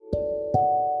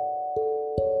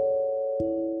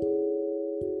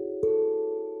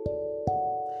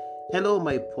Hello,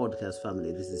 my podcast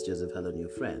family. This is Joseph Helen, your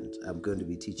friend. I'm going to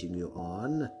be teaching you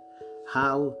on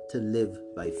how to live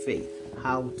by faith.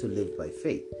 How to live by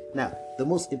faith. Now, the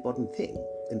most important thing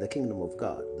in the kingdom of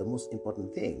God, the most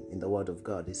important thing in the word of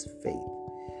God is faith.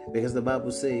 Because the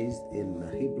Bible says in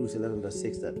Hebrews 11 verse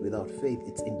 6 that without faith,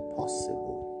 it's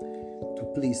impossible to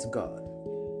please God.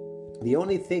 The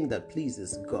only thing that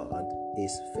pleases God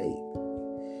is faith.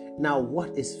 Now, what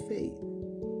is faith?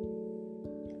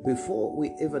 Before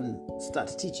we even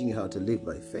start teaching you how to live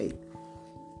by faith,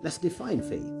 let's define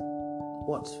faith.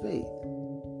 What's faith?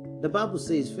 The Bible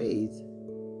says faith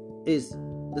is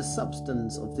the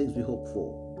substance of things we hope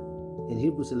for. In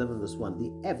Hebrews 11 verse 1,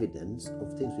 the evidence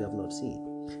of things we have not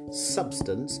seen.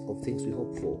 Substance of things we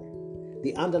hope for.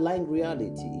 The underlying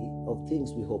reality of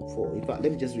things we hope for. In fact,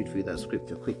 let me just read for you that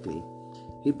scripture quickly.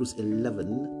 Hebrews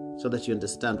 11, so that you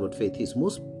understand what faith is.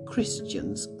 Most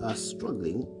Christians are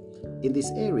struggling in this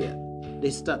area.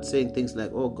 They start saying things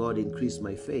like, oh, God, increase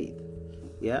my faith.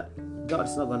 Yeah,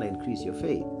 God's not going to increase your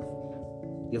faith.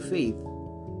 Your faith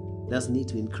doesn't need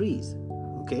to increase.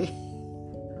 Okay,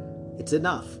 it's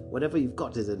enough. Whatever you've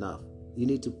got is enough. You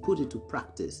need to put it to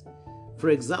practice. For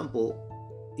example,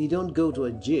 you don't go to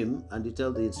a gym and you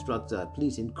tell the instructor,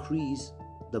 please increase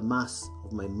the mass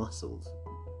of my muscles.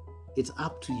 It's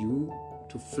up to you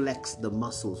to flex the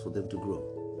muscles for them to grow.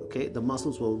 Okay, the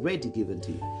muscles were already given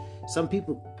to you. Some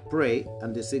people pray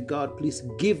and they say, God, please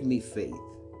give me faith.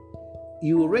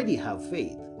 You already have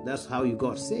faith. That's how you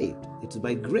got saved. It's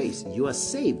by grace. You are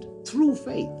saved through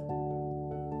faith.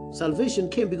 Salvation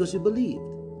came because you believed.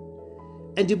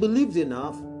 And you believed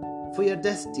enough for your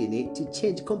destiny to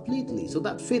change completely. So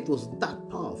that faith was that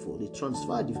powerful. It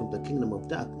transferred you from the kingdom of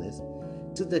darkness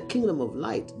to the kingdom of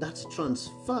light. That's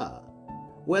transfer.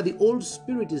 Where the old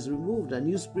spirit is removed, a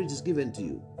new spirit is given to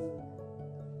you.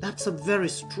 That's a very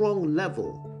strong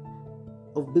level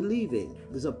of believing.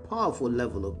 There's a powerful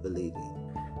level of believing.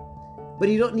 But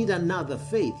you don't need another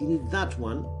faith. You need that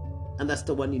one, and that's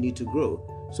the one you need to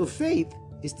grow. So faith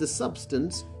is the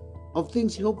substance of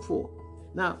things you hope for.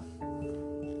 Now,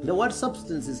 the word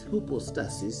substance is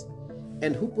hypostasis,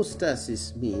 and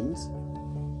hypostasis means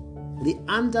the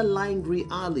underlying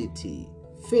reality.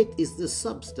 Faith is the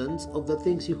substance of the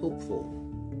things you hope for.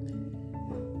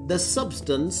 The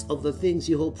substance of the things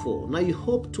you hope for. Now you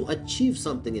hope to achieve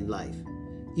something in life.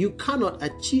 You cannot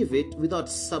achieve it without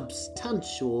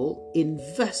substantial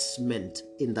investment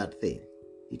in that thing.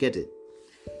 You get it?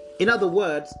 In other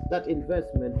words, that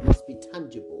investment must be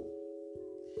tangible.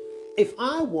 If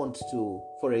I want to,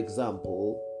 for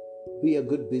example, be a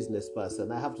good business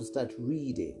person, I have to start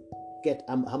reading.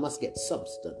 I must get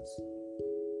substance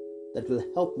that will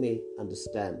help me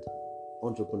understand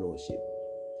entrepreneurship.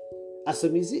 As a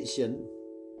musician,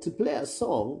 to play a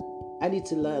song, I need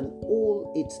to learn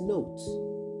all its notes.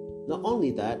 Not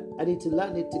only that, I need to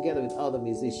learn it together with other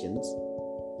musicians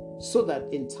so that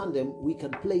in tandem we can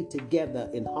play together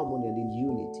in harmony and in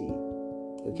unity.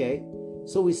 Okay?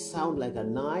 So we sound like a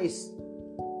nice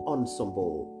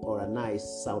ensemble or a nice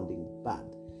sounding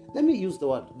band. Let me use the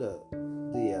word the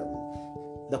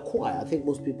choir. I think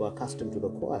most people are accustomed to the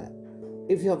choir.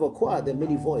 If you have a choir, there are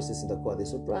many voices in the choir.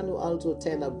 There's soprano, alto,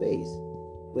 tenor, bass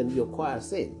when your choir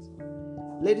sings.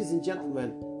 Ladies and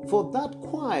gentlemen, for that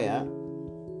choir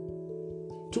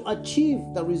to achieve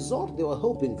the result they were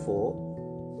hoping for,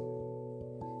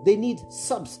 they need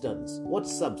substance. What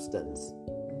substance?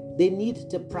 They need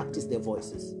to practice their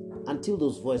voices until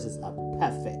those voices are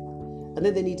perfect. And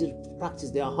then they need to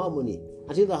practice their harmony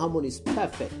until the harmony is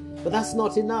perfect. But that's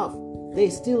not enough. They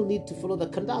still need to follow the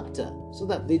conductor so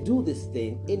that they do this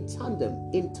thing in tandem,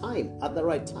 in time, at the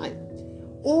right time.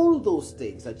 All those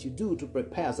things that you do to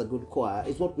prepare as a good choir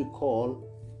is what we call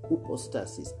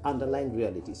hypostasis, underlying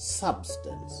reality,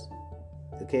 substance.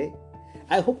 Okay?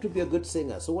 I hope to be a good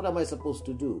singer, so what am I supposed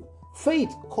to do?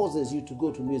 Faith causes you to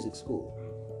go to music school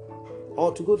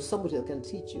or to go to somebody that can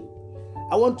teach you.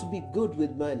 I want to be good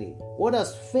with money. What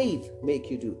does faith make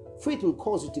you do? Faith will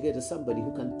cause you to get to somebody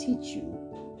who can teach you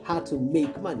how to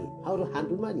make money, how to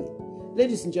handle money.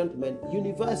 Ladies and gentlemen,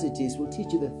 universities will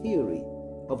teach you the theory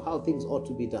of how things ought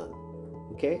to be done.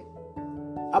 Okay?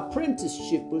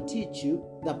 Apprenticeship will teach you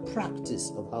the practice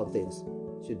of how things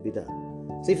should be done.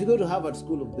 So if you go to Harvard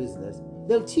School of Business,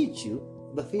 they'll teach you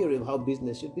the theory of how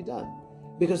business should be done.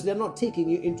 Because they're not taking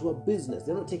you into a business.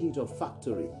 They're not taking you to a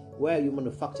factory where you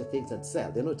manufacture things and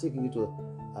sell. They're not taking you to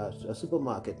a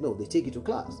supermarket. No, they take you to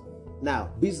class. Now,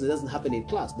 business doesn't happen in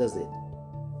class, does it?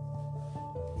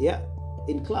 Yeah,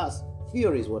 in class,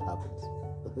 theory is what happens.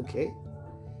 Okay?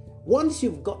 Once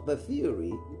you've got the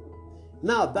theory,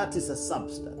 Now that is a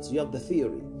substance. You have the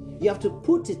theory. You have to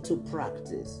put it to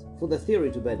practice for the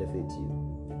theory to benefit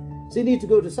you. So you need to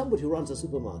go to somebody who runs a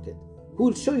supermarket, who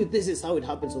will show you this is how it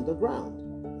happens on the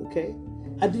ground. Okay?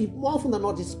 And more often than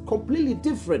not, it's completely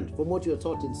different from what you're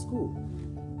taught in school.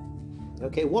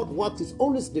 Okay? What is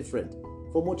always different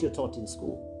from what you're taught in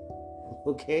school.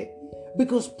 Okay?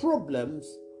 Because problems,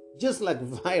 just like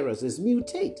viruses,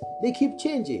 mutate. They keep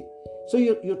changing. So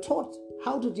you're taught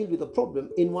how to deal with a problem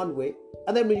in one way,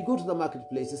 and then when you go to the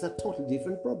marketplace, it's a totally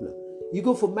different problem. You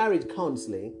go for marriage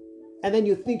counseling, and then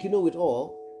you think you know it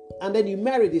all, and then you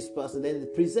marry this person, and they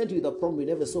present you with a problem you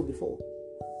never saw before.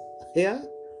 Yeah?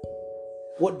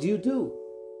 What do?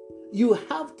 You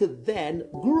have to then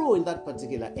grow in that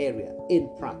particular area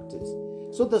in practice.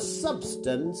 So the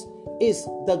substance is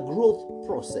the growth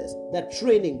process, the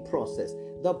training process,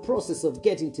 the process of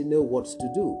getting to know what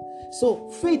to do. So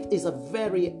faith is a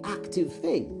very active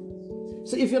thing.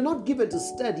 So if you're not given to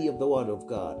study of the Word of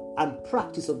God and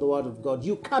practice of the Word of God,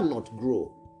 you cannot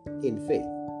grow in faith.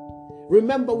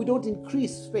 Remember, we don't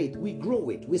increase faith, we grow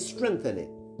it, we strengthen it.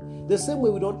 The same way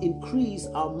we don't increase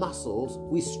our muscles,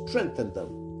 we strengthen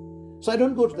them. So I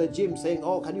don't go to the gym saying,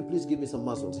 oh, can you please give me some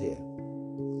muscles here?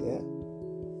 Yeah.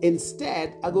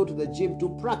 Instead, I go to the gym to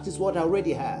practice what I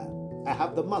already have. I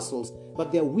have the muscles,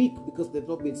 but they're weak because they've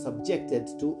not been subjected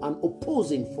to an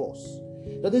opposing force.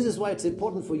 Now, this is why it's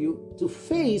important for you to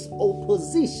face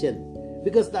opposition,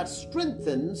 because that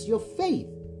strengthens your faith.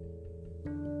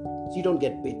 So you don't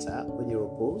get bitter when you're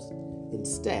opposed.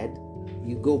 Instead,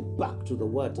 you go back to the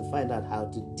Word to find out how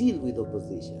to deal with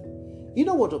opposition. You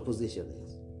know what opposition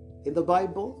is? In the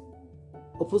Bible,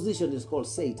 opposition is called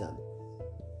Satan.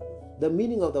 The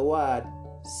meaning of the word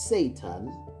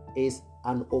Satan is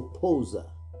an opposer.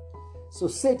 So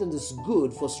Satan is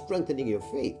good for strengthening your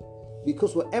faith,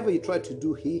 because whatever you try to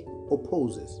do, he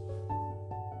opposes.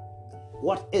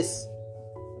 What is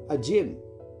a gym?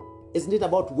 Isn't it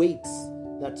about weights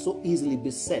that so easily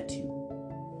beset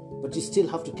you? But you still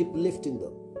have to keep lifting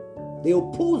them. They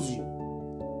oppose you.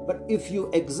 But if you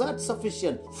exert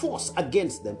sufficient force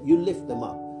against them, you lift them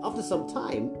up. After some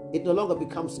time, it no longer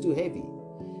becomes too heavy.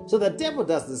 So the devil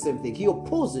does the same thing. He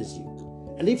opposes you.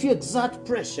 And if you exert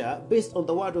pressure based on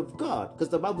the Word of God, because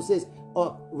the Bible says,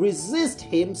 resist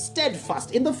him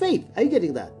steadfast in the faith. Are you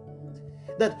getting that?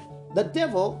 That the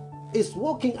devil is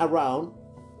walking around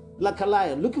like a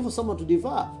lion, looking for someone to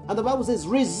devour. And the Bible says,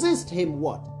 resist him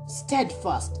what?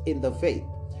 Steadfast in the faith.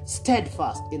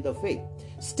 Steadfast in the faith.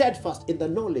 Steadfast in the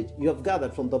knowledge you have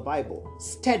gathered from the Bible.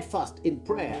 Steadfast in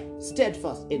prayer.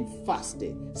 Steadfast in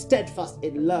fasting. Steadfast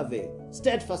in loving.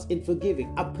 Steadfast in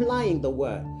forgiving. Applying the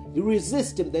word. You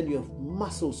resist him, then your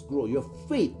muscles grow. Your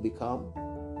faith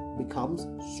becomes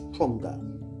stronger.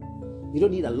 You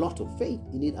don't need a lot of faith.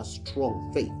 You need a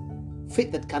strong faith.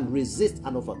 Faith that can resist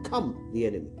and overcome the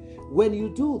enemy. When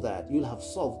you do that, you'll have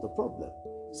solved the problem.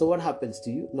 So what happens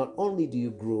to you? Not only do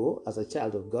you grow as a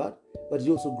child of God, but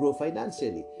you also grow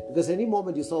financially. Because any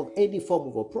moment you solve any form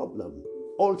of a problem,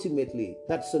 ultimately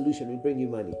that solution will bring you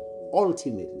money.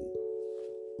 Ultimately.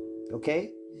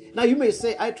 Okay? Now you may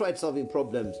say, I tried solving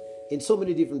problems in so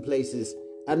many different places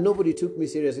and nobody took me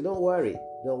seriously. Don't worry.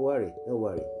 Don't worry. Don't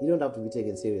worry. You don't have to be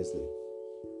taken seriously.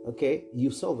 Okay?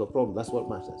 You solved a problem. That's what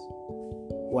matters.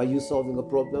 Were you solving a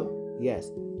problem? Yes.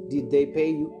 Did they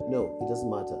pay you? No. It doesn't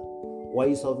matter. Were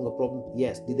you solving a problem?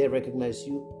 Yes. Did they recognize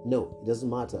you? No. It doesn't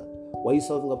matter. Were you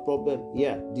solving a problem?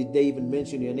 Yeah. Did they even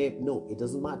mention your name? No. It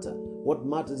doesn't matter. What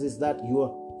matters is that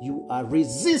you are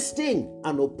resisting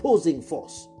an opposing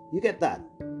force. You get that?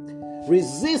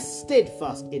 Resist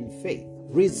steadfast in faith.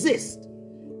 Resist.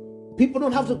 People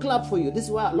don't have to clap for you. This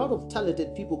is why a lot of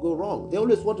talented people go wrong. They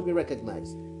always want to be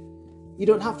recognized. You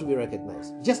don't have to be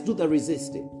recognized. Just do the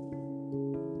resisting.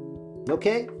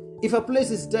 Okay? If a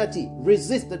place is dirty,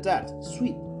 resist the dirt.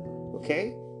 Sweep.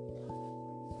 Okay?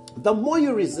 The more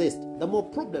you resist, the more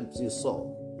problems you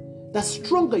solve. The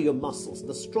stronger your muscles,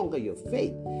 the stronger your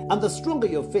faith. And the stronger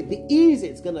your faith, the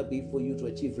easier it's going to be for you to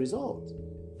achieve results.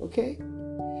 Okay?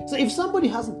 So if somebody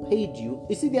hasn't paid you,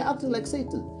 you see, they're acting like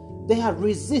Satan. They are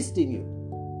resisting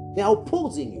you. They are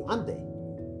opposing you, aren't they?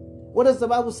 What does the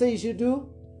Bible say you should do?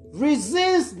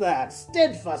 Resist that.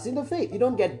 Steadfast in the faith. You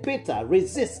don't get bitter.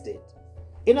 Resist it.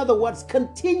 In other words,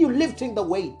 continue lifting the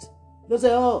weight. Don't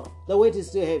say, oh, the weight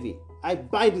is too heavy. I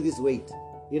bind this weight.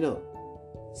 You know.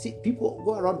 See, people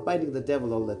go around binding the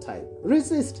devil all the time.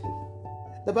 Resist him.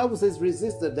 The Bible says,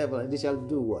 resist the devil and he shall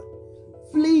do what?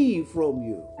 Flee from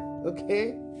you.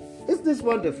 Okay? Isn't this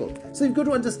wonderful? So you've got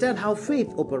to understand how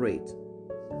faith operates.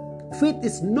 Faith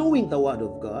is knowing the Word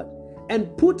of God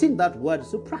and putting that word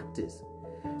to practice.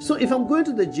 So if I'm going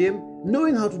to the gym,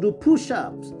 knowing how to do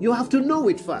push-ups, you have to know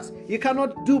it first. You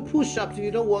cannot do push-ups if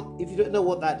you don't know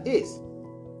what that is.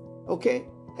 Okay?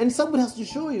 And somebody has to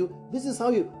show you, this is how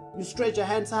you stretch your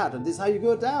hands out, and this is how you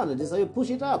go down, and this is how you push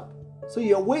it up. So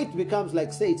your weight becomes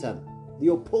like Satan,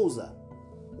 the opposer.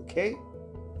 Okay?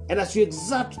 And as you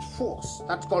exert force,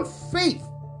 that's called faith.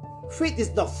 Faith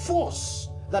is the force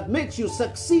that makes you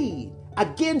succeed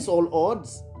against all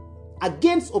odds,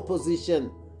 against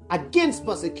opposition, against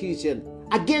persecution,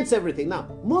 against everything. Now,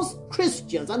 most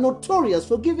Christians are notorious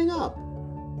for giving up.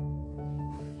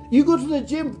 You go to the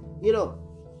gym,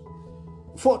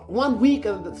 for 1 week,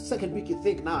 and the second week you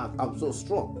think, now I'm so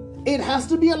strong. It has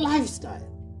to be a lifestyle.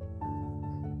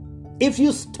 If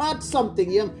you start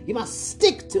something, you must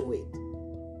stick to it.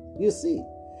 You see,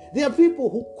 there are people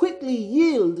who quickly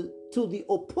yield to the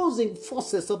opposing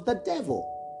forces of the devil.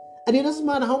 And it doesn't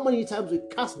matter how many times we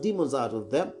cast demons out of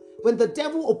them. When the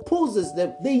devil opposes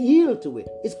them, they yield to it.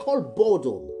 It's called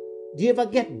boredom. Do you ever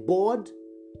get bored?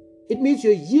 It means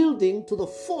you're yielding to the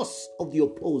force of the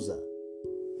opposer.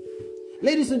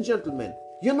 Ladies and gentlemen,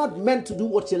 you're not meant to do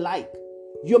what you like.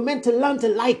 You're meant to learn to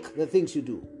like the things you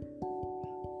do.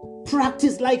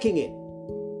 Practice liking it.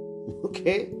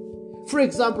 Okay? For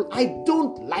example, I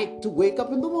don't like to wake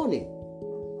up in the morning.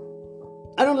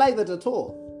 I don't like that at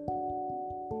all.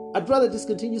 I'd rather just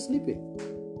continue sleeping.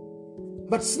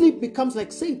 But sleep becomes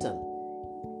like Satan,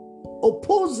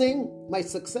 opposing my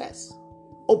success,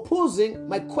 opposing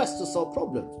my quest to solve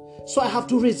problems. So I have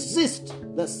to resist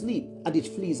the sleep, and it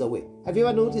flees away. Have you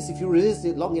ever noticed if you resist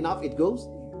it long enough, it goes?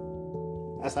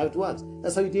 That's how it works.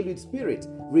 That's how you deal with spirit.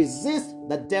 Resist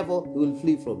the devil, he will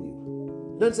flee from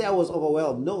you. Don't say I was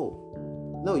overwhelmed.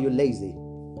 No, you're lazy.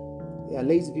 Yeah,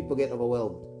 lazy people get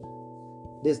overwhelmed.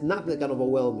 There's nothing that can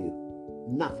overwhelm you.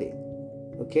 Nothing.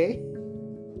 Okay?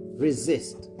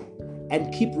 Resist.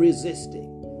 And keep resisting.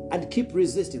 And keep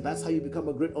resisting. That's how you become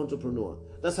a great entrepreneur.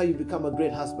 That's how you become a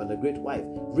great husband, a great wife.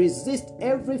 Resist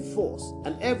every force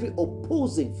and every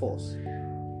opposing force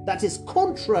that is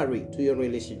contrary to your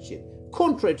relationship,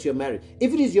 contrary to your marriage.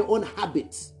 If it is your own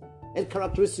habits and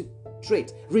characteristic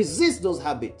traits, resist those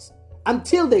habits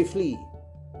until they flee.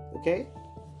 Okay?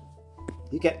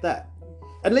 You get that?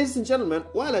 And ladies and gentlemen,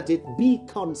 while at it, be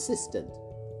consistent.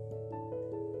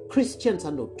 Christians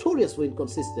are notorious for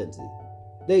inconsistency.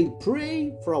 They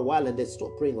pray for a while and they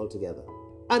stop praying altogether.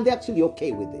 And they're actually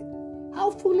okay with it.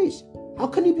 How foolish. How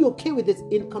can you be okay with this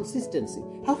inconsistency?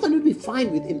 How can you be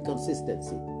fine with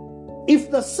inconsistency?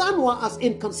 If the sun were as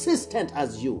inconsistent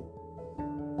as you,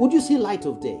 would you see light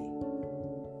of day?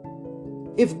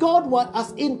 If God were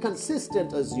as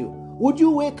inconsistent as you, would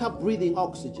you wake up breathing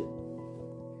oxygen?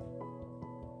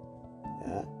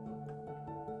 Yeah.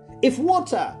 If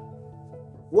water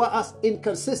were as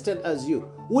inconsistent as you,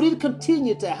 would it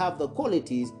continue to have the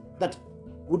qualities that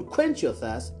would quench your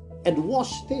thirst and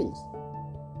wash things?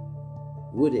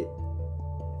 Would it?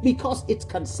 Because it's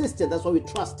consistent, that's why we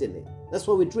trust in it. That's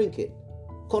why we drink it.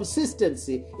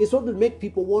 Consistency is what will make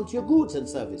people want your goods and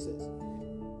services.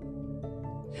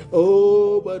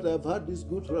 Oh, but I've had this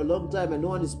good for a long time and no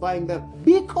one is buying them.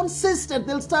 Be consistent,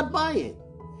 they'll start buying.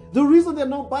 The reason they're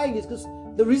not buying is because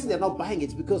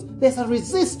there's a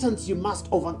resistance you must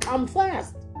overcome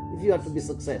first if you are to be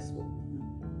successful.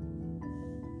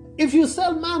 If you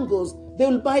sell mangoes, they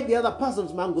will buy the other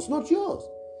person's mangoes, not yours.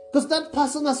 Because that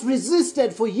person has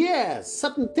resisted for years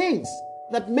certain things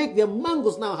that make their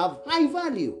mangoes now have high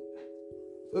value.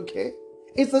 Okay?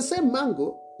 It's the same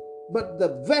mango, but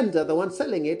the vendor, the one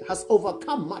selling it, has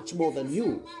overcome much more than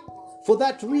you. For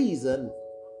that reason,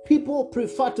 people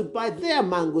prefer to buy their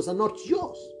mangoes and not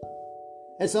yours.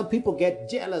 And some people get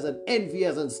jealous and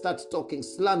envious and start talking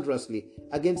slanderously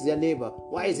against their neighbor.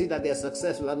 Why is it that they're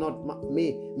successful and not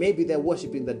me? Maybe they're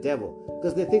worshiping the devil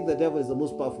because they think the devil is the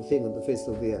most powerful thing on the face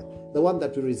of the earth. The one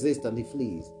that we resist and he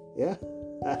flees. Yeah?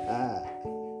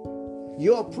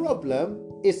 Your problem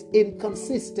is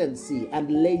inconsistency and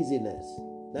laziness.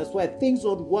 That's why things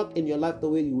don't work in your life the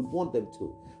way you would want them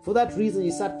to. For that reason,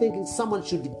 you start thinking someone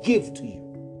should give to you.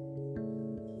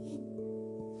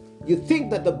 You think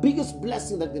that the biggest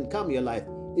blessing that can come in your life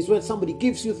is when somebody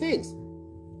gives you things.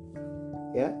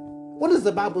 Yeah? What does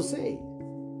the Bible say?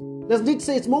 Doesn't it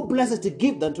say it's more blessed to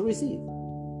give than to receive?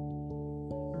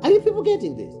 Are you people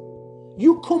getting this?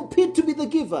 You compete to be the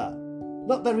giver,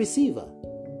 not the receiver.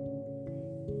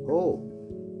 Oh.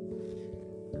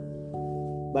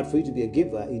 But for you to be a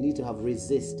giver, you need to have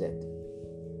resisted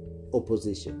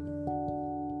opposition.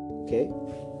 Okay?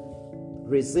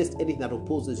 Resist anything that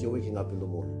opposes your waking up in the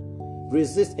morning.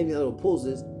 Resist anything that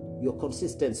opposes You're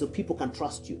consistent so people can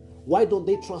trust you. Why don't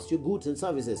they trust your goods and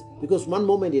services? Because one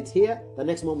moment it's here, the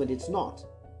next moment it's not.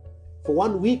 For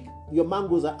 1 week, your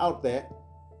mangoes are out there.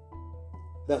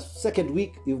 The second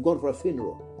week, you've gone for a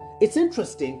funeral. It's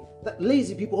interesting that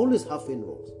lazy people always have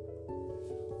funerals.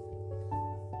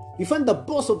 You find the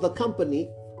boss of the company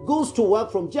goes to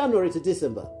work from January to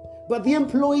December, but the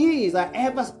employees are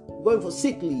ever going for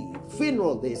sick leave,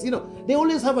 funeral days. They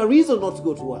always have a reason not to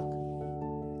go to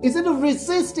work. Instead of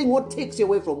resisting what takes you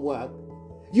away from work,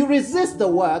 you resist the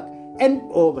work and,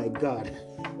 oh my God,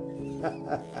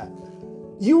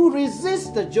 you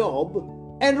resist the job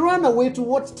and run away to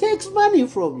what takes money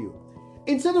from you.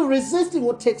 Instead of resisting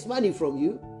what takes money from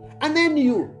you, and then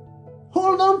you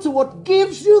hold on to what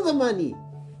gives you the money.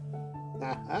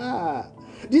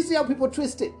 Do you see how people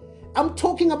twist it? I'm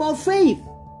talking about faith.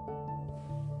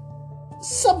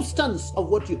 Substance of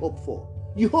what you hope for.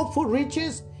 You hope for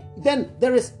riches, then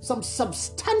there is some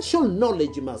substantial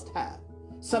knowledge you must have.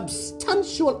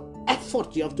 Substantial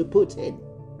effort you have to put in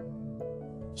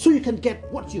so you can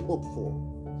get what you hope for.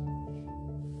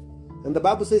 And the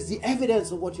Bible says the evidence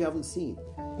of what you haven't seen.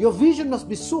 Your vision must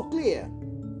be so clear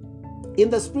in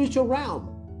the spiritual realm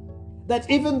that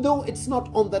even though it's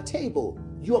not on the table,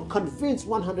 you are convinced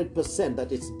 100%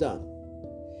 that it's done.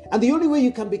 And the only way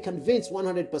you can be convinced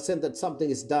 100% that something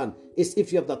is done is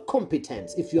if you have the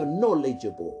competence, if you're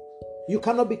knowledgeable. You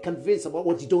cannot be convinced about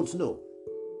what you don't know.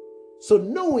 So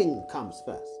knowing comes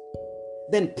first.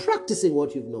 Then practicing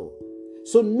what you know.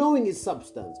 So knowing is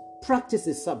substance. Practice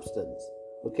is substance.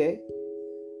 Okay?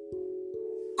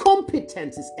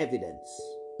 Competence is evidence.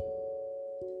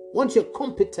 Once you're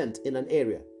competent in an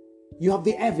area, you have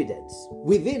the evidence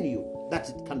within you that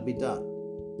it can be done.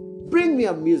 Bring me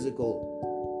a musical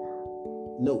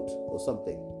note or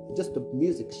something, just a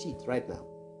music sheet right now,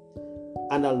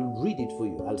 and I'll read it for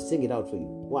you. I'll sing it out for you.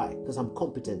 Why? Because I'm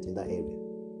competent in that area.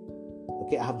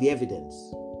 Okay, I have the evidence.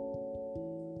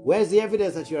 Where's the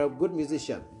evidence that you're a good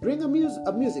musician? Bring a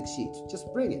music sheet.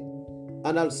 Just bring it,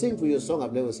 and I'll sing for you a song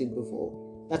I've never seen before.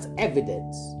 That's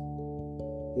evidence,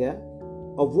 yeah,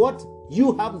 of what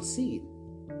you haven't seen.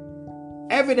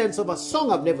 Evidence of a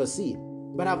song I've never seen,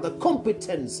 but I have the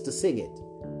competence to sing it.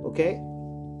 Okay?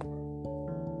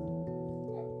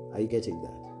 Are you getting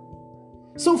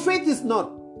that? So faith is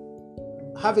not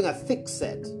having a thick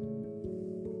set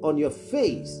on your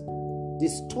face,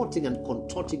 distorting and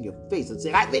contorting your face and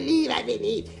saying, I believe, I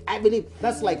believe, I believe.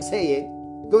 That's like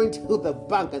saying, going to the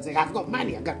bank and saying, I've got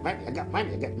money, I got money, I got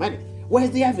money, I got money.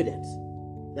 Where's the evidence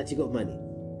that you got money?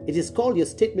 It is called your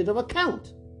statement of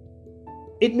account.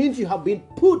 It means you have been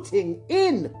putting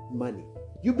in money.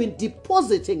 You've been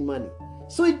depositing money.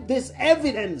 So there's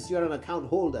evidence you're an account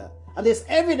holder. And there's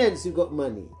evidence you got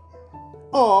money.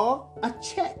 Or a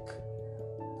check.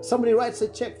 Somebody writes a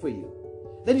check for you.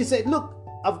 Then you say, look,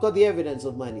 I've got the evidence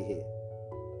of money here.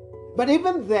 But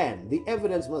even then, the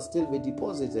evidence must still be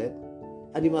deposited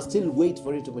and you must still wait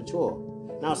for it to mature.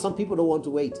 Now, some people don't want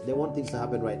to wait. They want things to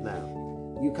happen right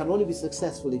now. You can only be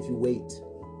successful if you wait.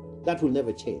 That will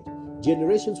never change.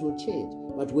 Generations will change,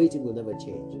 but waiting will never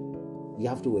change. You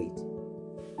have to wait.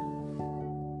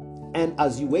 And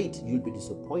as you wait, you'll be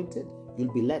disappointed.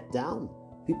 You'll be let down.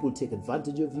 People will take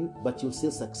advantage of you, but you'll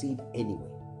still succeed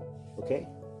anyway. Okay?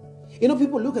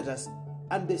 People look at us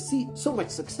and they see so much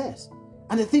success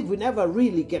and they think we never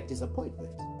really get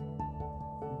disappointment.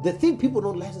 They think people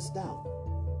don't let us down.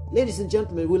 Ladies and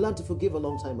gentlemen, we learned to forgive a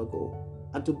long time ago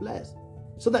and to bless.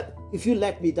 So that if you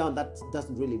let me down, that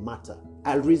doesn't really matter.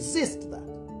 I'll resist that.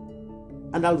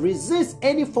 And I'll resist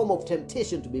any form of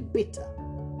temptation to be bitter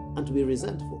and to be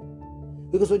resentful.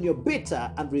 Because when you're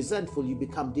bitter and resentful, you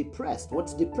become depressed.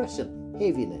 What's depression?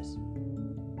 Heaviness.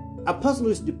 A person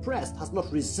who is depressed has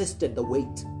not resisted the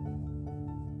weight.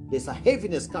 There's a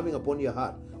heaviness coming upon your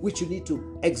heart, which you need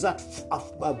to exert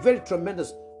a very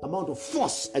tremendous amount of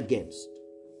force against.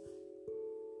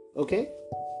 Okay?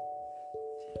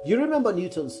 You remember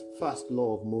Newton's first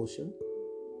law of motion?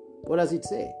 What does it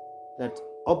say? That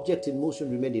objects in motion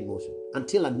remain in motion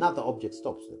until another object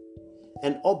stops them.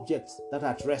 And objects that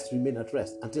are at rest remain at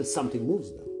rest until something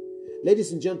moves them.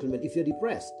 Ladies and gentlemen, if you're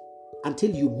depressed,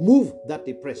 until you move that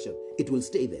depression, it will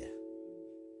stay there.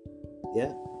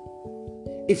 Yeah?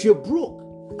 If you're broke,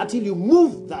 until you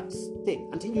move that thing,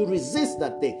 until you resist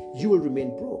that thing, you will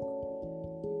remain broke.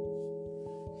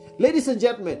 Ladies and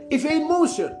gentlemen, if you're in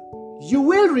motion, you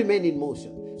will remain in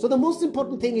motion. So the most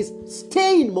important thing is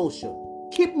stay in motion.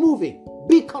 Keep moving.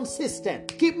 Be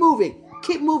consistent. Keep moving.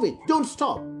 Keep moving. Don't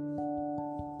stop.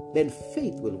 Then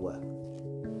faith will work.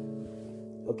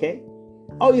 Okay?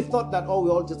 Oh, you thought that, we're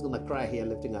all just going to cry here,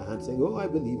 lifting our hands, saying, I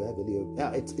believe.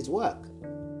 Yeah, it's work.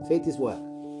 Faith is work.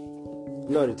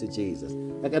 Glory to Jesus.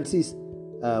 I can see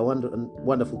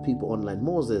wonderful people online.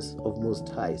 Moses of Most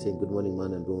High saying, good morning,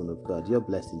 man and woman of God. You're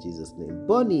blessed in Jesus' name.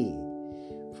 Bonnie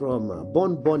from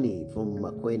Bonnie from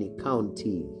Makueni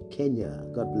County, Kenya.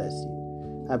 God bless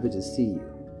you. Happy to see you.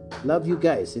 Love you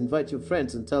guys. Invite your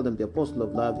friends and tell them the Apostle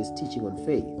of Love is teaching on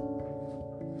faith.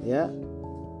 Yeah?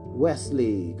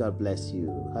 Wesley, God bless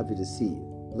you. Happy to see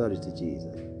you. Glory to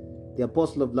Jesus. The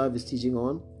Apostle of Love is teaching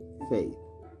on faith.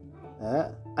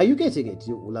 Are you getting it,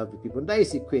 you lovely people?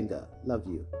 Daisy Quinga, love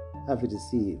you. Happy to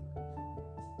see you.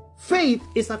 Faith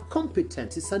is a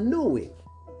competence, it's a knowing,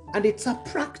 and it's a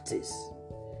practice.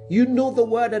 You know the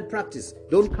word and practice.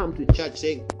 Don't come to church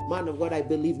saying, man of God, I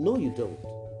believe. No, you don't.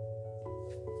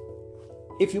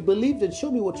 If you believe, then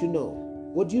show me what you know.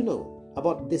 What do you know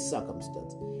about this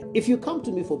circumstance? If you come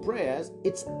to me for prayers,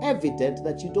 it's evident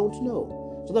that you don't know.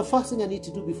 So the first thing I need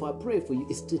to do before I pray for you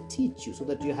is to teach you so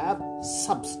that you have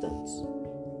substance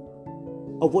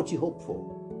of what you hope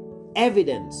for.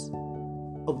 Evidence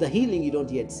of the healing you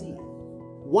don't yet see.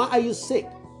 Why are you sick?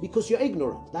 Because you're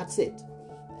ignorant. That's it.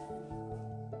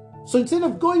 So instead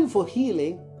of going for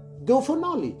healing, go for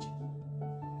knowledge.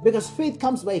 Because faith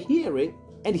comes by hearing,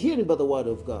 and hearing by the word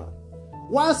of God.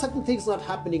 Why are certain things not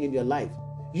happening in your life?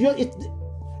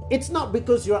 It's not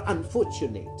because you're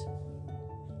unfortunate.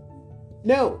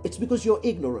 No, it's because you're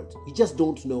ignorant. You just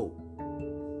don't know.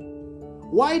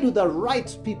 Why do the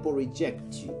right people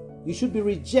reject you? You should be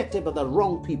rejected by the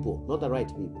wrong people, not the right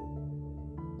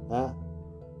people.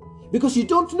 Because you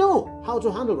don't know how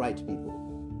to handle right people.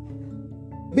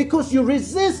 Because you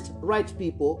resist right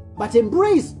people, but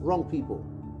embrace wrong people.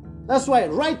 That's why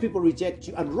right people reject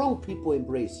you and wrong people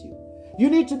embrace you. You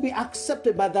need to be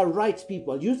accepted by the right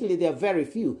people. Usually there are very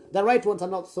few. The right ones are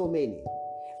not so many.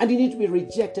 And you need to be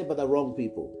rejected by the wrong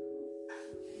people.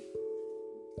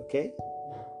 Okay?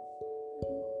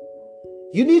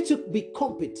 You need to be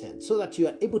competent so that you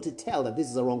are able to tell that this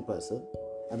is the wrong person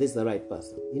and this is the right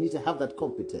person. You need to have that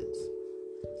competence.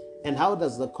 And how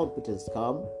does the competence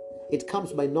come? It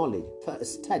comes by knowledge.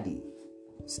 Study.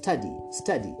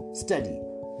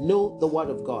 Know the word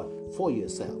of God for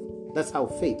yourself. That's how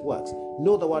faith works.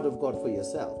 Know the word of God for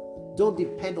yourself. Don't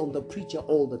depend on the preacher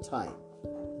all the time.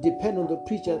 Depend on the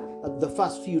preacher the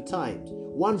first few times.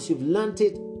 Once you've learned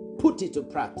it, put it to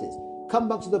practice. Come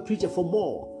back to the preacher for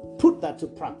more. Put that to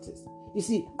practice. You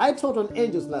see, I taught on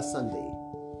angels last Sunday.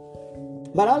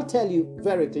 But I'll tell you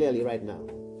very clearly right now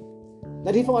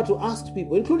that if I were to ask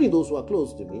people, including those who are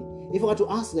close to me, if I were to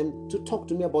ask them to talk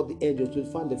to me about the angels,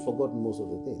 you'll find they've forgotten most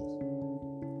of the things.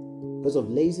 Because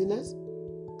of laziness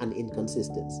and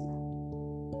inconsistency.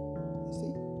 You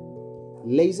see?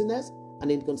 Laziness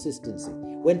and inconsistency.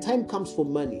 When time comes for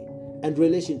money and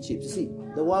relationships, you see,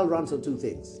 the world runs on two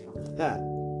things.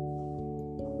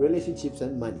 Relationships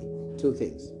and money. Two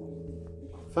things.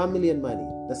 Family and money.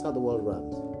 That's how the world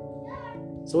runs.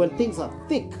 So when things are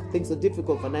thick, things are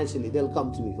difficult financially, they'll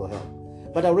come to me for help.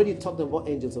 But I already talked about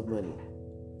angels of money.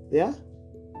 Yeah?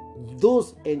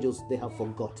 Those angels, they have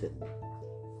forgotten.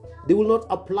 They will not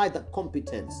apply the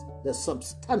competence, the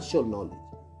substantial knowledge.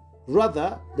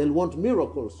 Rather, they'll want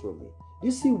miracles from me. You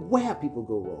see where people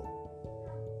go wrong.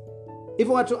 If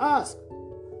I were to ask,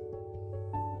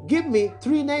 give me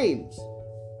 3 names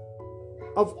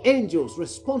of angels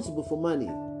responsible for money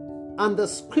and the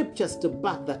scriptures to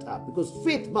back that up, because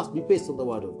faith must be based on the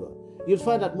word of God. You'll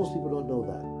find that most people don't know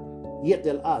that. Yet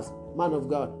they'll ask, man of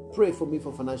God, pray for me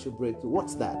for financial breakthrough.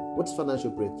 What's that? What's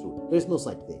financial breakthrough? There's no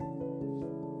such thing.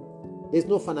 There's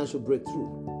no financial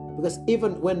breakthrough. Because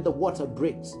even when the water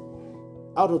breaks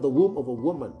out of the womb of a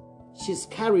woman, she's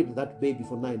carried that baby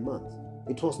for 9 months.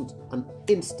 It wasn't an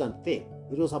instant thing.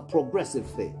 It was a progressive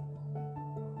thing.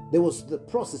 There was the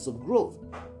process of growth.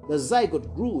 The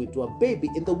zygote grew into a baby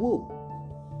in the womb.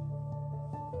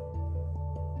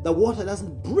 The water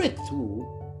doesn't break through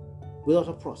without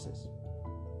a process.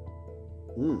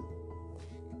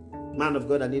 Man of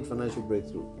God, I need financial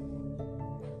breakthrough.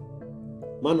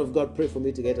 Man of God, pray for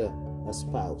me to get a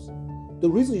spouse. The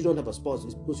reason you don't have a spouse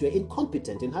is because you're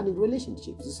incompetent in handling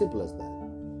relationships. It's as simple as that.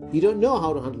 You don't know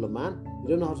how to handle a man. You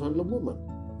don't know how to handle a woman.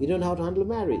 You don't know how to handle a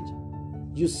marriage.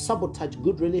 You sabotage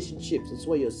good relationships. That's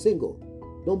why you're single.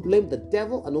 Don't blame the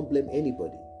devil and don't blame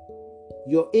anybody.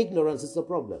 Your ignorance is the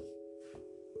problem.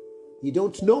 You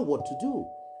don't know what to do.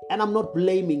 And I'm not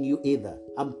blaming you either.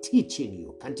 I'm teaching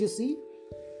you. Can't you see?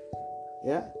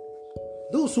 Yeah?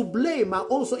 Those who blame are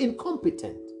also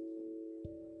incompetent.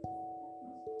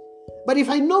 But if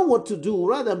I know what to do,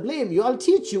 rather than blame you, I'll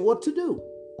teach you what to do.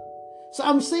 So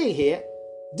I'm saying here,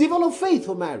 develop faith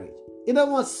for marriage. In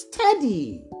other words,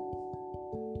 study.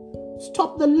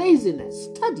 Stop the laziness.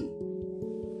 Study.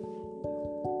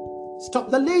 Stop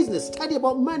the laziness. Study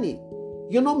about money.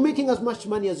 You're not making as much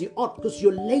money as you ought because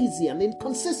you're lazy and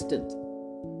inconsistent.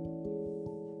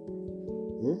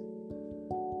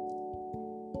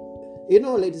 You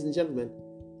know, ladies and gentlemen,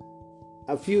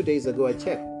 a few days ago I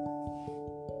checked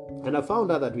and I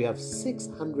found out that we have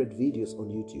 600 videos on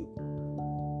YouTube.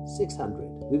 600.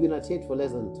 We've been at it for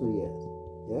less than 2 years.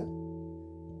 Yeah?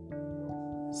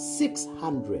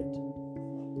 600.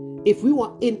 If we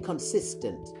were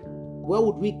inconsistent, where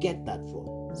would we get that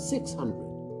from? 600.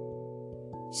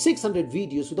 600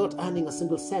 videos without earning a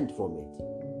single cent from it.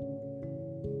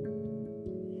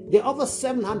 There are over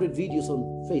 700 videos on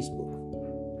Facebook.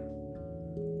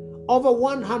 Over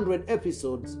 100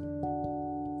 episodes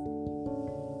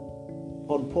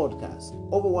on podcasts.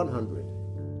 Over 100.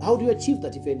 How do you achieve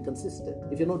that if you're inconsistent?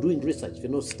 If you're not doing research, if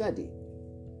you're not studying?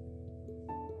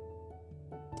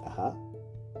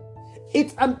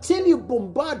 It's until you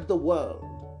bombard the world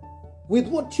with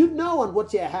what you know and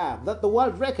what you have that the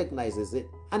world recognizes it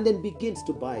and then begins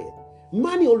to buy it.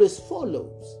 Money always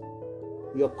follows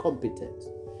your competence.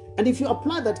 And if you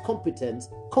apply that competence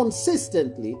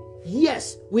consistently,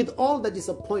 yes, with all the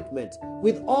disappointment,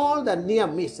 with all the near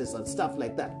misses and stuff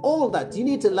like that, all that, you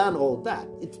need to learn all that.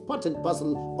 It's part and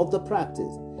parcel of the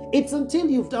practice. It's until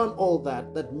you've done all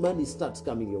that that money starts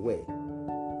coming your way,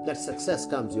 that success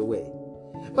comes your way.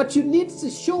 But you need to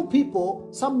show people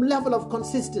some level of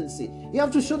consistency. You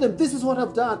have to show them, this is what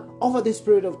I've done over this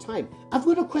period of time. I've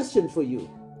got a question for you.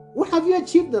 What have you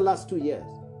achieved the last 2 years?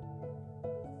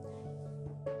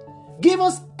 Give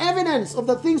us evidence of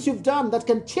the things you've done that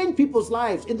can change people's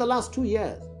lives in the last 2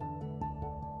 years.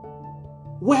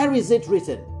 Where is it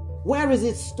written? Where is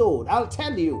it stored? I'll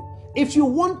tell you. If you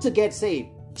want to get saved,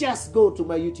 just go to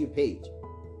my YouTube page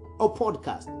or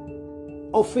podcast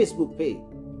or Facebook page.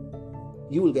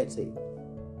 You will get saved.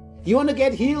 You want to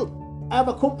get healed? I have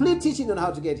a complete teaching on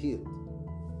how to get healed.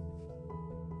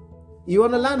 You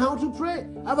want to learn how to pray?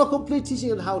 I have a complete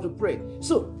teaching on how to pray.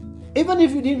 So, even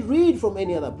if you didn't read from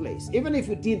any other place, even if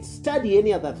you didn't study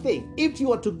any other thing, if you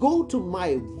were to go to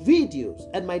my videos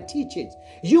and my teachings,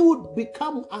 you would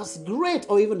become as great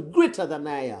or even greater than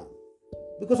I am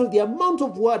because of the amount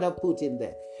of word I've put in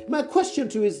there. My question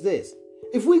to you is this.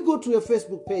 If we go to your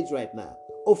Facebook page right now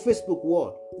or Facebook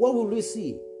wall, what will we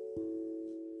see?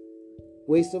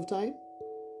 Waste of time?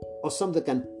 Or something that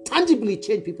can tangibly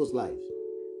change people's lives?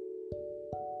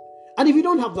 And if you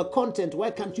don't have the content, why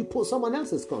can't you post someone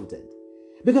else's content?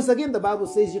 Because again, the Bible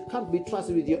says you can't be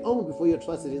trusted with your own before you're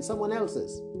trusted in someone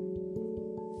else's.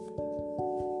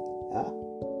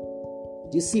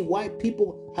 Do you see why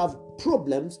people have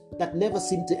problems that never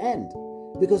seem to end?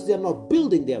 Because they're not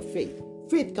building their faith.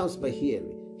 Faith comes by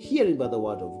hearing, hearing by the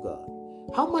word of God.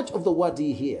 How much of the word do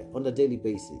you hear on a daily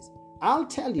basis? I'll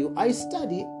tell you, I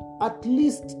study at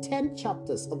least 10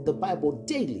 chapters of the Bible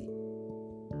daily.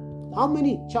 How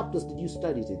many chapters did you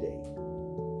study today?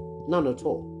 None at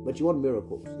all. But you want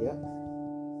miracles, yeah?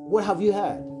 What have you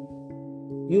heard?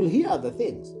 You'll hear other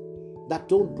things that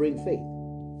don't bring faith.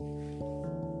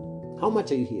 How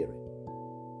much are you hearing?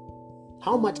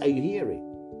 How much are you hearing?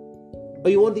 Or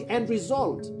you want the end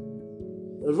result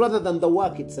rather than the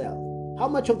work itself? How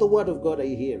much of the word of God are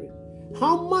you hearing?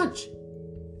 How much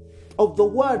of the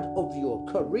word of your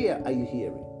career are you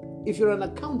hearing? If you're an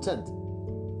accountant,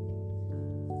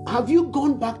 have you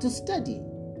gone back to study?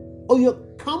 Or you're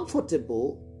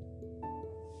comfortable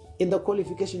in the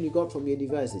qualification you got from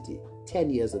university 10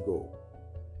 years ago?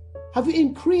 Have you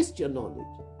increased your knowledge?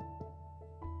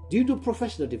 Do you do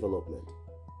professional development?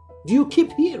 Do you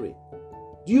keep hearing?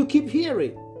 Do you keep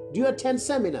hearing? Do you attend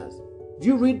seminars? Do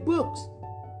you read books?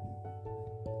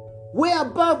 Way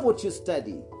above what you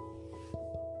study.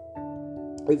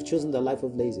 We've chosen the life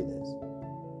of laziness.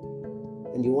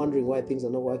 And you're wondering why things are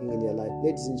not working in your life.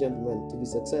 Ladies and gentlemen, to be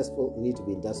successful, you need to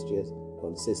be industrious,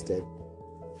 consistent.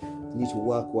 You need to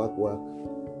work.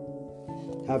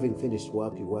 Having finished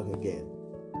work, you work again.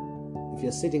 If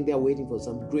you're sitting there waiting for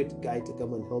some great guy to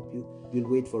come and help you, you'll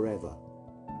wait forever.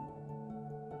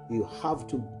 You have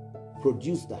to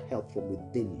produce the help from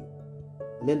within you.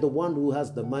 And then the one who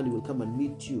has the money will come and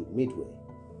meet you midway.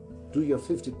 Do your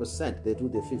 50%, they do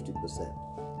their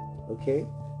 50%. Okay?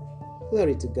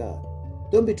 Glory to God.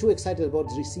 Don't be too excited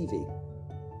about receiving.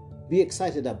 Be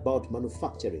excited about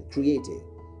manufacturing, creating.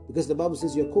 Because the Bible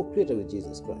says you're co-creator with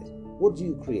Jesus Christ. What do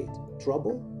you create?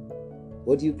 Trouble?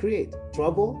 What do you create?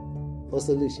 Trouble or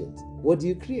solutions? What do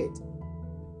you create?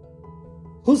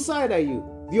 Whose side are you?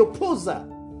 The opposer,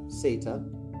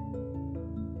 Satan.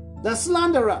 The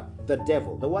slanderer, the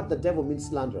devil. The word the devil means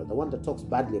slanderer, the one that talks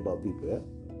badly about people.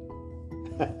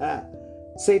 Yeah?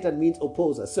 Satan means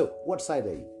opposer. So, what side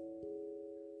are you?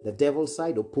 The devil's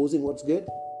side, opposing what's good,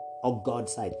 or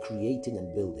God's side, creating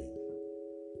and building.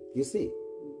 You see,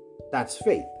 that's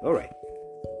faith. All right.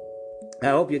 I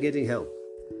hope you're getting help.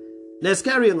 Let's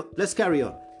carry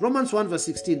on. Romans 1 verse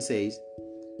 16 says,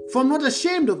 "For I'm not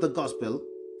ashamed of the gospel,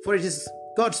 for it is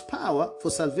God's power for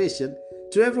salvation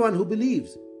to everyone who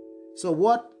believes." So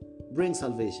what brings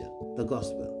salvation? The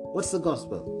gospel. What's the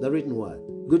gospel? The written word.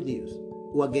 Good news.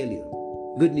 Evangelion.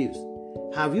 Good news.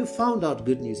 Have you found out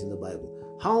good news in the Bible?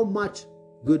 How much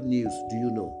good news do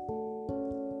you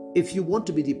know? If you want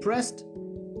to be depressed,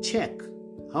 check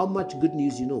how much good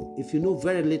news you know. If you know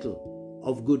very little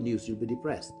of good news, you'll be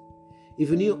depressed. If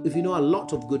you know a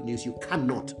lot of good news, you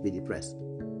cannot be depressed.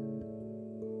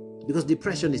 Because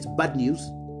depression is bad news.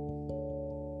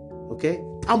 Okay?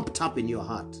 Pumped up in your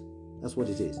heart. That's what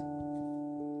it is.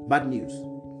 Bad news.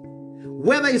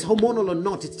 Whether it's hormonal or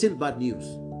not, it's still bad news.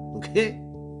 Okay?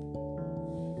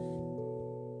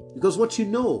 Because what you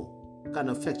know can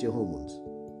affect your hormones.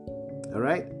 All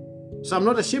right? So I'm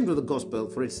not ashamed of the gospel,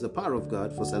 for it's the power of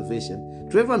God for salvation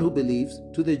to everyone who believes,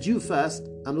 to the Jew first,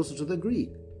 and also to the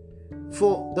Greek.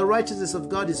 For the righteousness of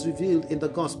God is revealed in the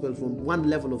gospel from one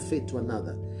level of faith to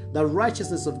another. The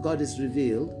righteousness of God is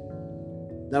revealed.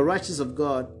 The righteousness of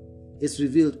God is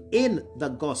revealed in the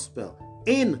gospel,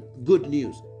 in good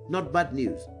news, not bad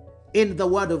news, in the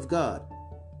word of God.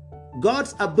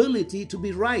 God's ability to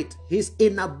be right, his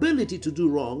inability to do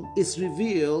wrong, is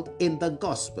revealed in the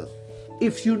gospel.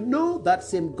 If you know that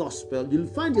same gospel, you'll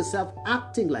find yourself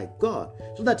acting like God,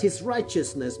 so that his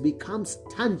righteousness becomes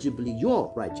tangibly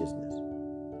your righteousness.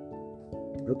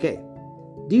 Okay.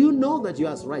 Do you know that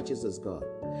you're as righteous as God?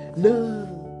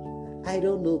 No, I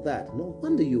don't know that. No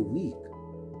wonder you're weak.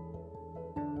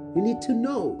 You need to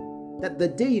know that the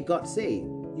day you got saved,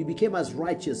 you became as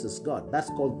righteous as God. That's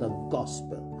called the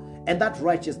gospel. And that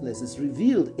righteousness is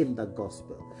revealed in the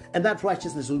gospel. And that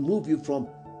righteousness will move you from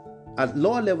a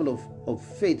lower level of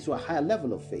faith to a higher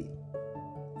level of faith.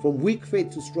 From weak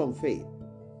faith to strong faith.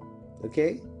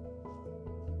 Okay?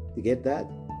 You get that?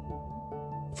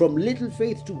 From little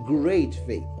faith to great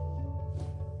faith.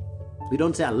 We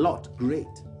don't say a lot, great.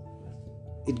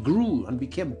 It grew and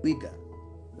became bigger.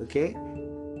 Okay?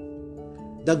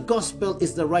 The gospel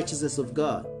is the righteousness of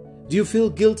God. Do you feel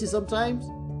guilty sometimes?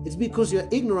 It's because you're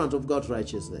ignorant of God's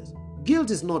righteousness.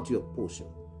 Guilt is not your portion.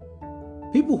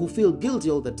 People who feel guilty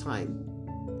all the time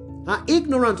are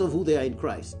ignorant of who they are in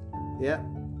Christ. Yeah?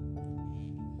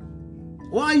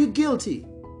 Why are you guilty?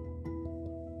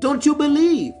 Don't you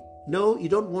believe? No, you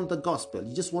don't want the gospel.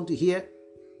 You just want to hear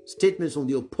statements from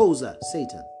the opposer,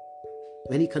 Satan,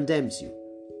 when he condemns you.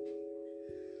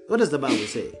 What does the Bible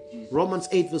say? Romans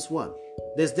 8 verse 1.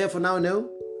 There's therefore now no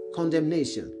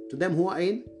condemnation to them who are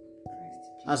in.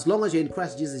 As long as you're in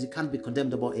Christ Jesus, you can't be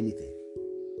condemned about anything.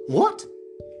 What?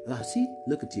 See?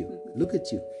 Look at you. Look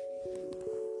at you.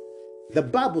 The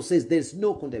Bible says there's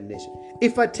no condemnation.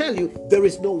 If I tell you there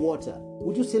is no water,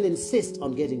 would you still insist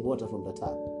on getting water from the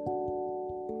tap?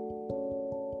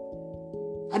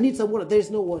 I need some water.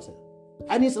 There's no water.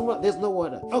 I need some water. There's no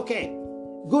water. Okay.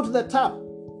 Go to the tap.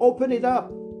 Open it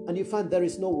up. And you find there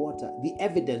is no water. The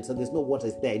evidence that there's no water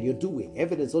is there. And you're doing.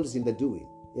 Evidence always in the doing.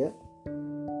 Yeah?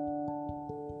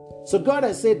 So God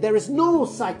has said there is no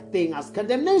such thing as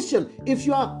condemnation if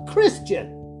you are a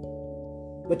Christian.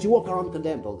 But you walk around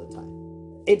condemned all the time.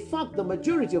 In fact, the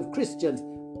majority of Christians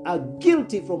are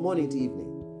guilty from morning to evening.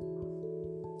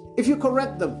 If you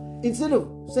correct them, instead of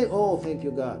saying, "Oh, thank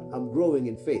you, God, I'm growing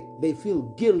in faith," they feel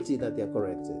guilty that they're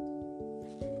corrected.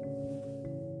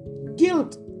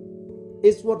 Guilt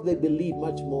is what they believe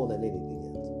much more than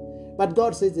anything else. But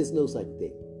God says there's no such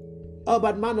thing. Oh,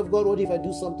 but man of God, what if I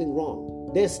do something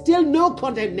wrong? There's still no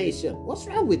condemnation. What's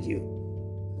wrong with you?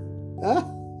 Huh?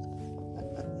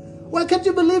 Why can't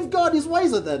you believe God is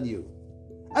wiser than you?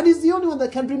 And he's the only one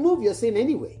that can remove your sin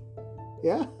anyway.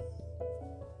 Yeah?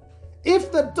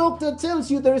 If the doctor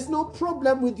tells you there is no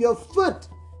problem with your foot,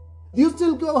 you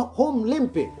still go home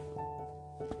limping.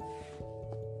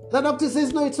 The doctor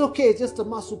says, "No, it's okay. It's just a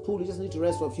muscle pull. You just need to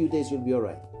rest for a few days. You'll be all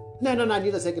right." No, I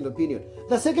need a second opinion.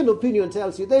 The second opinion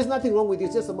tells you there's nothing wrong with you.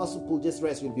 It's just a muscle pull. Just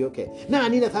rest. You'll be okay. Now I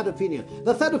need a third opinion.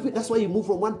 The third opinion, that's why you move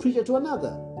from one preacher to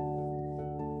another.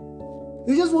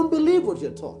 You just won't believe what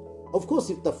you're taught. Of course,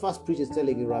 if the first preacher is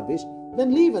telling you rubbish,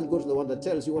 then leave and go to the one that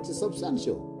tells you what is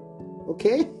substantial.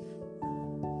 Okay?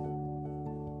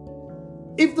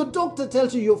 If the doctor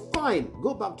tells you you're fine,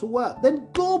 go back to work, then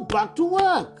go back to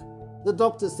work. The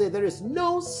doctors say there is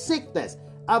no sickness.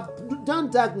 I've done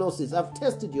diagnosis. I've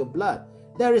tested your blood.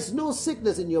 There is no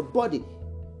sickness in your body.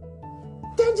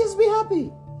 Then just be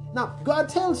happy. Now, God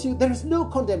tells you there is no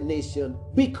condemnation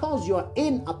because you're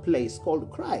in a place called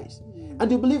Christ.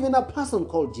 and you believe in a person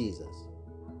called Jesus.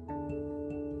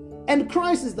 And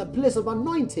Christ is the place of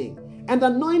anointing, and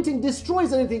anointing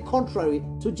destroys anything contrary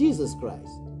to Jesus Christ.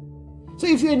 So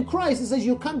if you're in Christ, it says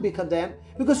you can't be condemned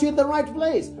because you're in the right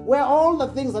place, where all the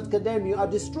things that condemn you are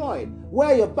destroyed,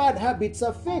 where your bad habits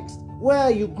are fixed, where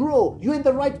you grow. You're in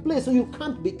the right place, so you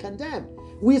can't be condemned.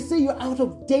 We say you're out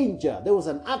of danger. There was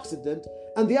an accident,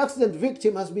 and the accident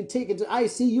victim has been taken to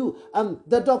ICU, and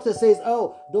the doctor says,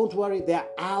 oh, don't worry, they're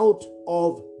out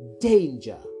of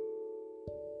danger.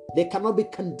 They cannot be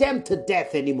condemned to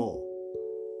death anymore.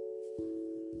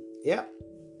 Yeah.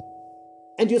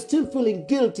 And you're still feeling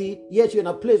guilty, yet you're in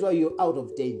a place where you're out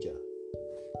of danger.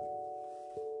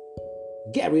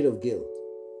 Get rid of guilt.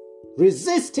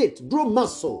 Resist it. Grow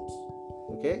muscles.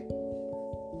 Okay?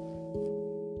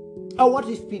 Or what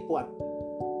if people are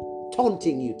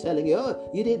taunting you, telling you,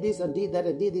 oh, you did this and did that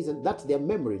and did this, and that's their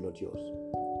memory, not yours.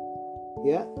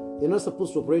 Yeah? You're not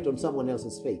supposed to operate on someone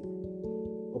else's faith.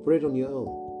 Operate on your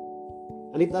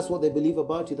own. And if that's what they believe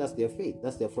about you, that's their faith.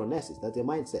 That's their phronesis. That's their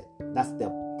mindset. That's their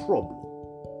problem.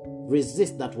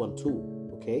 Resist that one too.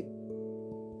 Okay?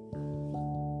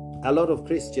 A lot of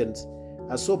Christians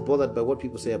are so bothered by what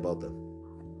people say about them.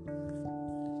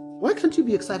 Why can't you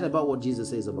be excited about what Jesus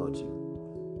says about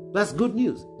you? That's good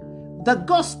news. The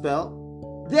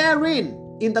gospel,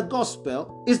 therein, in the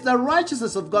gospel, is the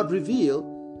righteousness of God revealed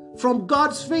from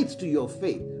God's faith to your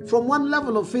faith, from one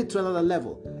level of faith to another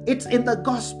level. It's in the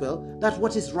gospel that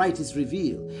what is right is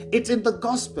revealed. It's in the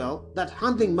gospel that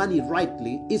handling money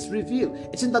rightly is revealed.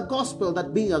 It's in the gospel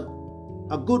that being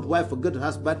a good wife, a good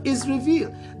husband is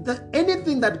revealed.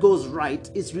 Anything that goes right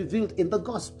is revealed in the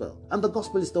gospel. And the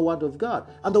gospel is the word of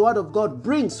God. And the word of God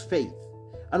brings faith.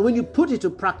 And when you put it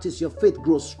to practice, your faith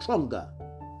grows stronger.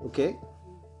 Okay?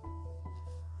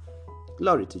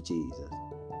 Glory to Jesus.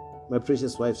 My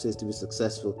precious wife says to be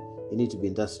successful, you need to be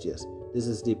industrious. This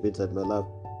is deep inside my love.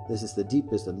 This is the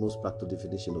deepest and most practical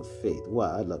definition of faith.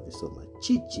 Wow, I love you so much.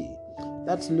 Chichi.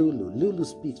 That's Lulu. Lulu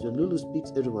speaks. When Lulu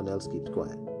speaks, everyone else keeps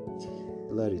quiet.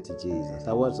 Glory to Jesus.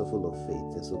 Her words are full of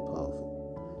faith. They're so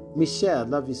powerful. Michelle,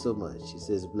 love you so much. She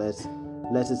says, blessed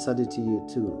Sunday to you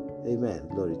too. Amen.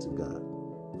 Glory to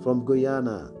God. From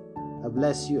Guyana, I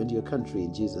bless you and your country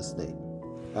in Jesus' name.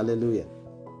 Hallelujah.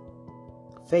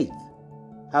 Faith.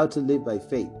 How to live by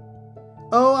faith.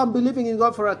 Oh, I'm believing in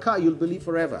God for a car. You'll believe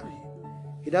forever.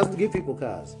 He doesn't give people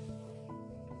cars.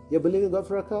 You're believing God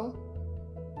for a car?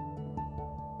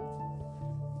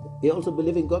 You also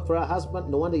believe in God for a husband?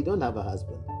 No wonder you don't have a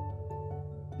husband.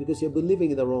 Because you're believing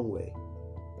in the wrong way.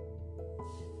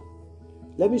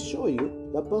 Let me show you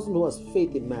the person who has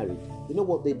faith in marriage. You know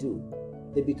what they do?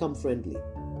 They become friendly.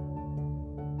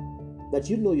 But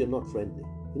you know you're not friendly.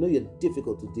 You know you're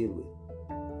difficult to deal with.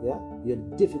 Yeah?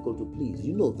 You're difficult to please.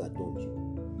 You know that, don't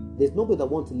you? There's nobody that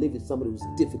wants to live with somebody who's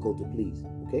difficult to please.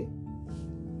 Okay?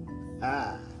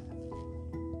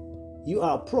 You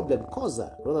are a problem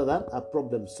causer rather than a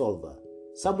problem solver.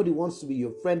 Somebody wants to be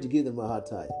your friend, you give them a hard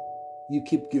time. You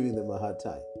keep giving them a hard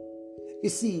time. You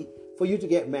see, for you to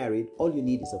get married, all you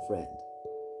need is a friend.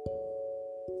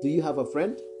 Do you have a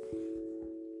friend?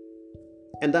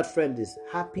 And that friend is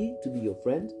happy to be your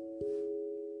friend?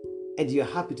 And you're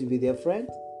happy to be their friend?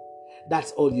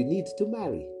 That's all you need to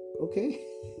marry. Okay?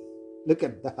 Look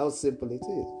at how simple it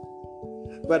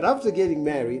is. But after getting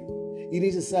married, you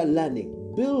need to start learning.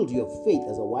 Build your faith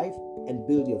as a wife and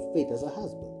build your faith as a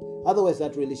husband. Otherwise,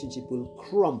 that relationship will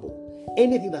crumble.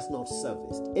 Anything that's not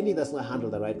serviced, anything that's not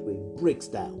handled the right way, breaks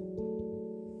down.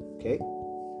 Okay?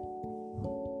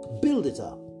 Build it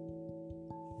up.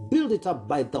 Build it up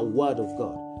by the word of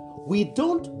God. We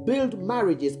don't build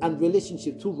marriages and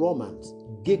relationships through romance,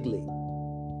 giggling.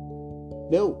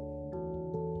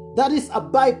 No. That is a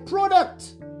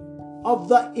byproduct of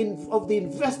the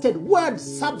invested word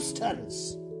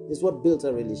substance. Is what builds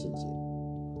a relationship.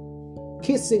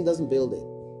 Kissing doesn't build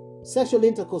it. Sexual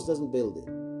intercourse doesn't build it.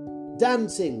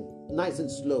 Dancing nice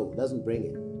and slow doesn't bring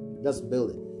it. Doesn't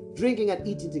build it. Drinking and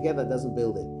eating together doesn't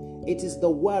build it. It is the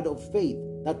word of faith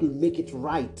that will make it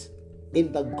right.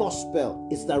 In the gospel,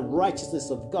 it's the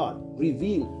righteousness of God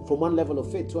revealed from one level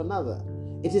of faith to another.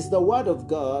 It is the word of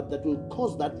God that will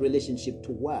cause that relationship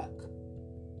to work.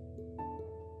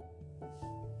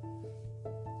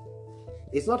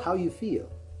 It's not how you feel,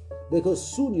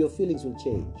 because soon your feelings will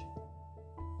change.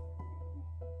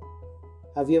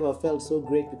 Have you ever felt so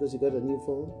great because you got a new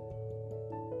phone?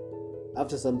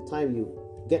 After some time, you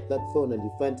get that phone and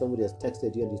you find somebody has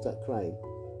texted you and you start crying.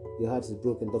 Your heart is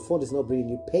broken. The phone is not bringing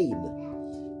you pain.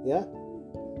 Yeah?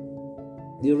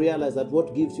 You realize that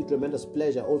what gives you tremendous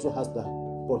pleasure also has the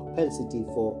propensity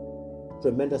for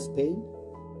tremendous pain?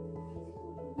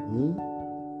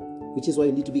 which is why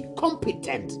you need to be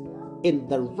competent in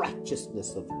the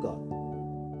righteousness of God.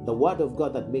 The word of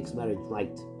God that makes marriage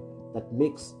right, that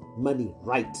makes money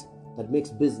right, that makes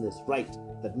business right,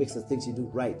 that makes the things you do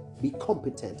right. Be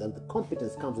competent, and the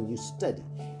competence comes when you study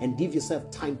and give yourself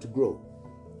time to grow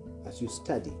as you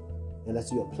study and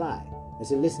as you apply,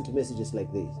 as you listen to messages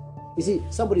like this. You see,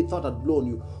 somebody thought I'd blown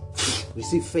you,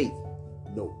 receive faith.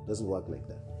 No, it doesn't work like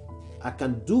that. I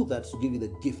can do that to give you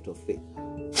the gift of faith.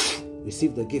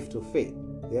 Receive the gift of faith,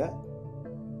 yeah?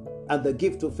 And the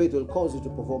gift of faith will cause you to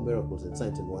perform miracles and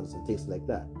signs and wonders and things like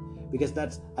that. Because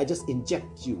I just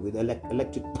inject you with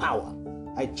electric power.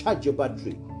 I charge your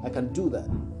battery. I can do that.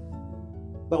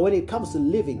 But when it comes to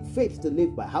living, faith to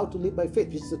live by, how to live by faith,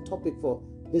 which is the topic for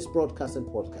this broadcast and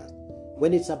podcast.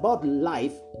 When it's about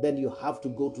life, then you have to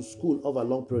go to school over a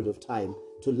long period of time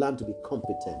to learn to be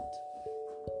competent.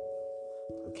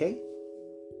 Okay?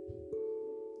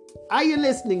 Are you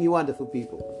listening, you wonderful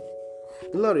people?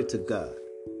 Glory to God.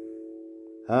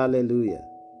 Hallelujah.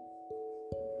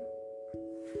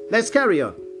 Let's carry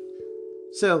on.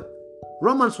 So,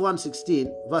 Romans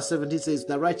 1:16, verse 17 says,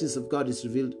 the righteousness of God is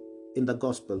revealed in the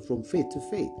gospel from faith to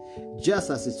faith, just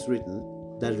as it's written,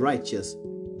 the righteous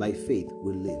by faith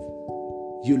will live.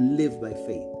 You live by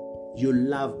faith. You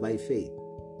love by faith.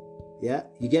 Yeah?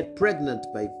 You get pregnant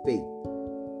by faith.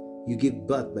 You give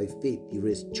birth by faith. You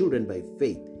raise children by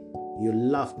faith. You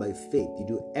love by faith. You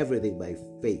do everything by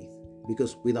faith.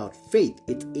 Because without faith,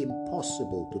 it's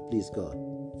impossible to please God.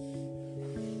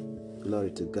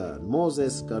 Glory to God.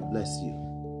 Moses, God bless you,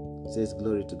 says,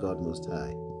 glory to God Most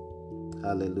High.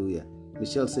 Hallelujah.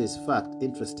 Michelle says, fact,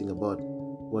 interesting about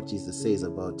what Jesus says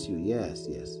about you. Yes,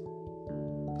 yes.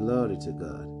 Glory to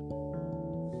God.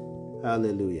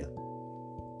 Hallelujah.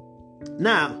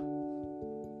 Now,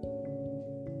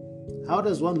 how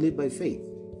does one live by faith?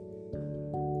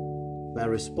 By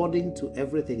responding to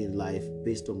everything in life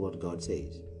based on what God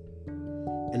says.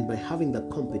 And by having the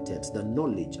competence, the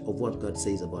knowledge of what God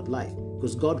says about life.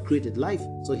 Because God created life,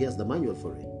 so He has the manual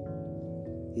for it.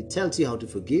 He tells you how to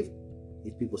forgive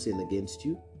if people sin against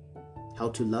you, how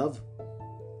to love.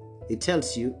 He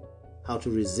tells you how to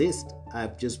resist.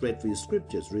 I've just read for you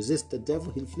scriptures. Resist the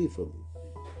devil, he'll flee from you.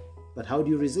 But how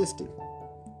do you resist him?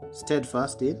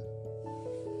 Steadfast in.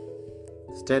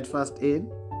 Steadfast in.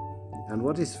 And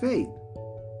what is faith?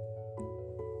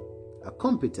 A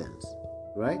competence,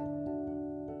 right?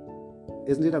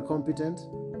 Isn't it a competence?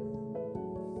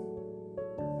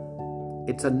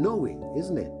 It's a knowing,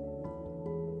 isn't it?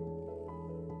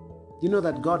 You know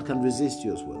that God can resist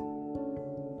you as well.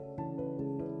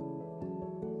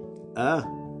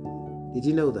 Did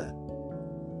you know that?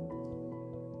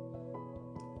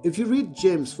 If you read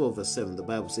James 4 verse 7, the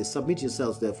Bible says, submit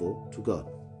yourselves therefore to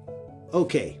God.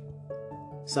 Okay.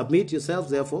 Submit yourselves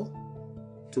therefore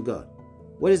to God.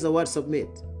 What is the word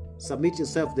submit? Submit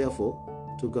yourself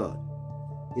therefore to God.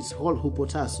 It's called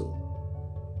hypotasso.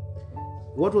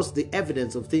 What was the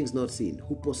evidence of things not seen?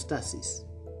 Hypostasis.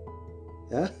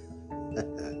 Yeah?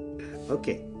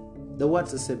 Okay. The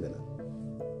words are similar.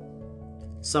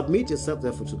 Submit yourself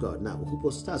therefore to God. Now,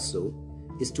 hypostasso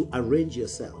is to arrange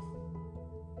yourself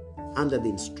under the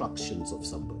instructions of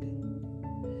somebody.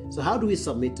 So how do we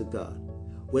submit to God?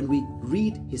 When we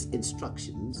read His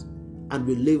instructions and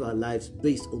we live our lives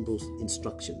based on those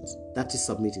instructions. That is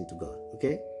submitting to God.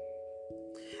 Okay?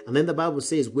 And then the Bible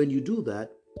says, when you do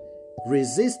that,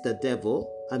 resist the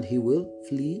devil and he will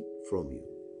flee from you.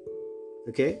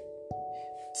 Okay?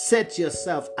 Set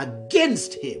yourself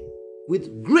against him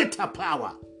with greater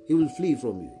power. He will flee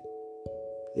from you.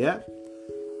 Yeah?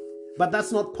 But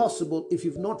that's not possible if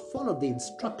you've not followed the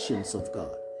instructions of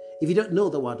God. If you don't know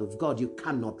the word of God, you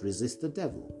cannot resist the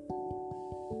devil.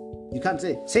 You can't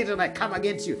say, Satan, I come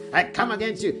against you. I come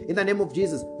against you in the name of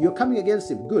Jesus. You're coming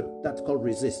against him. Good. That's called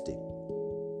resisting.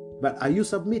 But are you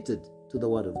submitted to the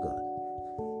word of God?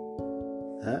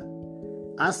 Huh?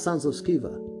 As sons of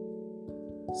Sceva.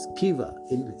 Sceva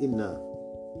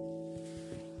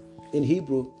in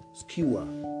Hebrew, skewer.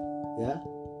 Yeah?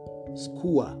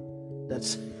 Skua.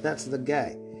 That's the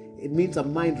guy. It means a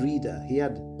mind reader. He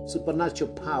had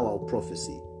supernatural power of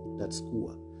prophecy. That's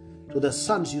skua. So the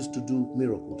sons used to do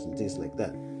miracles and things like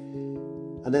that.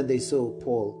 And then they saw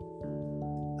Paul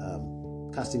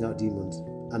casting out demons,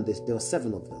 and there were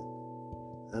 7 of them.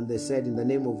 And they said, in the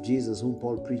name of Jesus, whom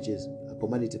Paul preaches, I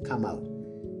command you to come out.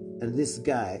 And this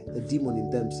guy, the demon in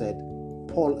them, said,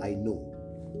 Paul, I know.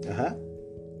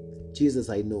 Jesus,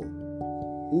 I know.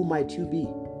 Who might you be?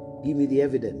 Give me the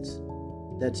evidence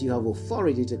that you have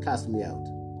authority to cast me out.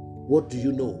 What do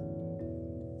you know?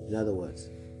 In other words.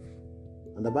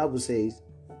 And the Bible says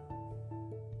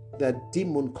that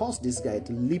demon caused this guy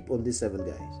to leap on these 7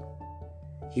 guys.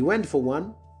 He went for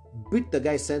one, beat the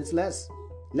guy senseless,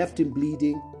 left him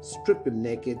bleeding, stripped him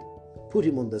naked, put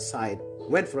him on the side,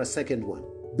 went for a second one,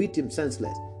 beat him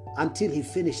senseless, until he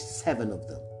finished 7 of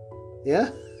them. Yeah?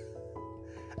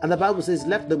 And the Bible says,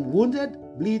 left them wounded,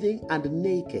 bleeding, and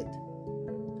naked.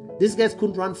 These guys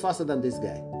couldn't run faster than this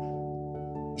guy.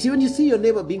 See, when you see your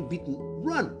neighbor being beaten,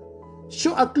 run.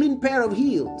 Show a clean pair of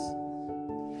heels.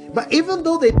 But even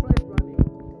though they tried running,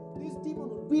 this demon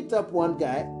would beat up one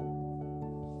guy,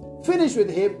 finish with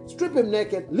him, strip him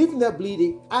naked, leave him there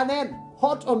bleeding, and then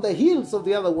hot on the heels of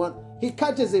the other one, he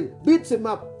catches him, beats him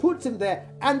up, puts him there,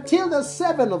 until there's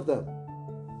 7 of them.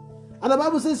 And the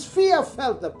Bible says fear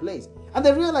filled the place. And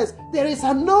they realized there is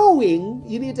a knowing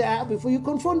you need to have before you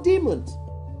confront demons.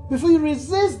 Before you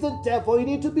resist the devil, you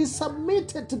need to be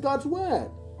submitted to God's word.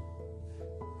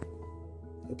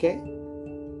 Okay?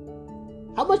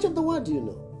 How much of the word do you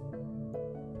know?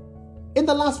 In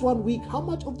the last 1 week, how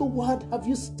much of the word have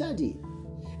you studied?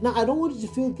 Now, I don't want you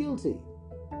to feel guilty.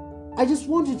 I just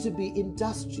want you to be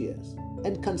industrious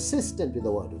and consistent with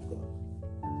the word of God.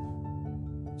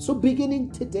 So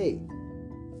beginning today,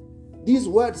 these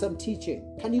words I'm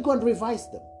teaching, can you go and revise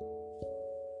them?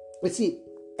 But see,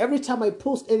 every time I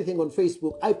post anything on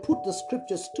Facebook, I put the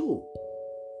scriptures too.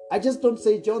 I just don't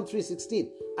say John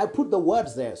 3:16. I put the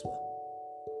words there as well.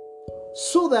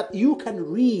 So that you can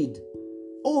read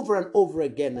over and over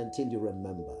again until you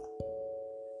remember.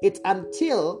 It's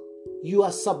until you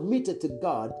are submitted to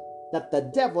God that the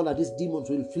devil and his demons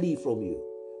will flee from you.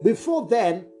 Before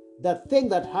then, the thing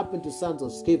that happened to sons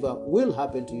of Sceva will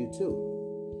happen to you too.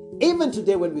 Even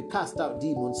today when we cast out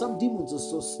demons, some demons are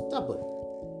so stubborn.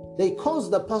 They cause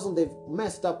the person they've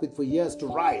messed up with for years to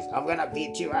rise. I'm going to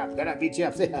beat you up. I'm going to beat you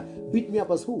up. Say, beat me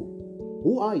up as who?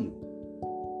 Who are you?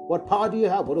 What power do you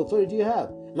have? What authority do you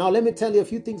have? Now let me tell you a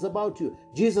few things about you.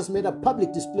 Jesus made a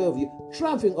public display of you,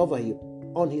 triumphing over you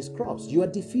on his cross. You are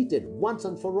defeated once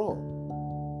and for all.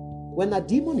 When a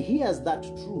demon hears that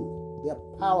truth, their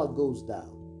power goes down.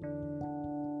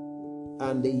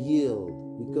 And they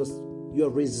yield because you're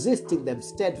resisting them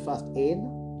steadfast in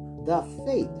the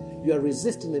faith. You are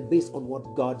resisting them based on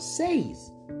what God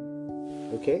says.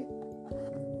 Okay?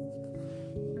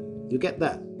 You get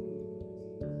that?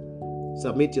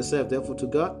 Submit yourself therefore to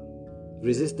God.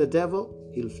 Resist the devil,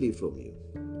 he'll flee from you.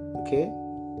 Okay?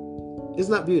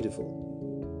 Isn't that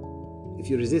beautiful? If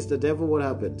you resist the devil, what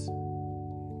happens?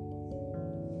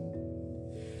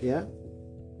 Yeah?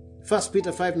 1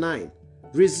 Peter 5:9.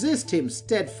 Resist him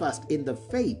steadfast in the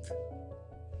faith,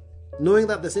 knowing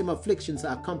that the same afflictions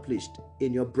are accomplished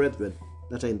in your brethren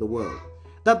that are in the world.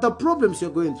 That the problems you're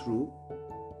going through,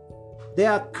 they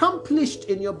are accomplished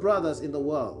in your brothers in the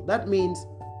world. That means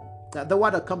that the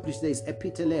word accomplished there is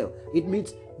epiteleo. It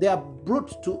means they are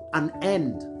brought to an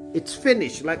end. It's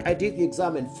finished. Like I did the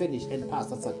exam and finished and passed.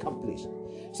 That's accomplished.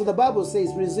 So the Bible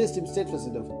says, resist him steadfast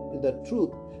in the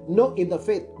truth, in the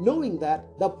faith, knowing that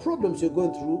the problems you're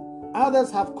going through,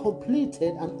 others have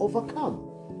completed and overcome.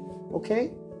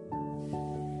 Okay?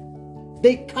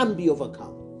 They can be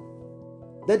overcome.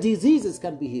 The diseases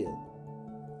can be healed.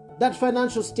 That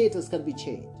financial status can be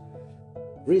changed.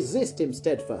 Resist him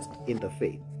steadfast in the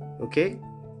faith. Okay?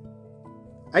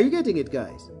 Are you getting it,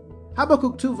 guys?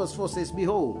 Habakkuk 2 verse 4 says,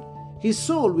 behold, his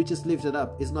soul which is lifted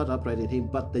up is not upright in him,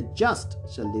 but the just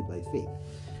shall live by faith.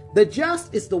 The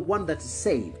just is the one that is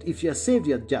saved. If you are saved,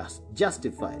 you are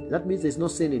justified. That means there's no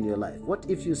sin in your life. What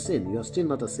if you sin? You are still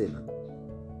not a sinner.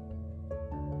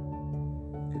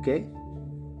 Okay?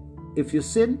 If you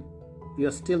sin, you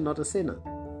are still not a sinner.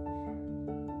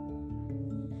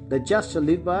 The just shall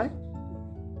live by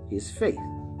his faith.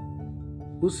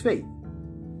 Whose faith?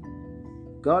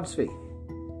 God's faith.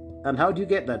 And how do you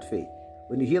get that faith?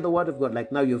 When you hear the word of God,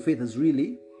 like now your faith has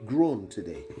really grown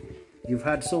today. You've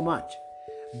heard so much.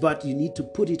 But you need to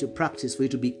put it to practice for you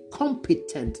to be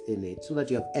competent in it so that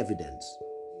you have evidence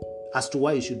as to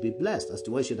why you should be blessed, as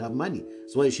to why you should have money,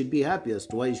 as to why you should be happy, as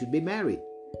to why you should be married.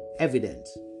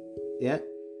 Evidence. Yeah?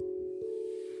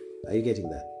 Are you getting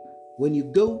that? When you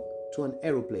go to an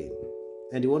aeroplane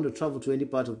and you want to travel to any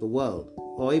part of the world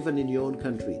or even in your own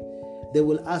country, they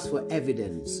will ask for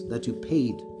evidence that you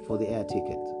paid for the air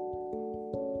ticket.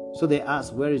 So they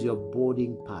ask, where is your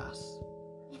boarding pass?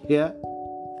 Yeah?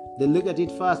 They look at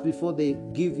it first before they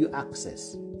give you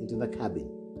access into the cabin.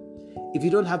 If you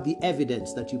don't have the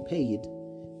evidence that you paid,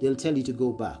 they'll tell you to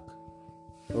go back.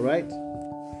 All right?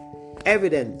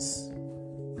 Evidence.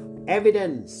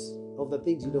 Evidence of the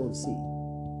things you don't see.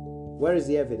 Where is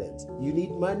the evidence? You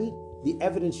need money? The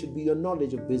evidence should be your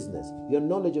knowledge of business, your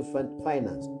knowledge of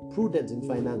finance, prudence in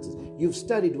finances. You've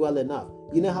studied well enough.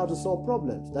 You know how to solve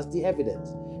problems. That's the evidence.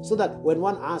 So that when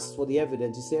one asks for the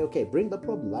evidence, you say, okay, bring the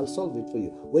problem. I'll solve it for you.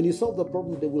 When you solve the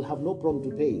problem, they will have no problem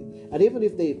to pay you. And even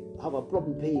if they have a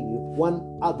problem paying you,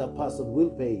 one other person will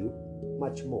pay you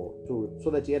much more so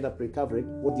that you end up recovering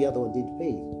what the other one did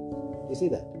pay you. You see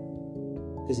that?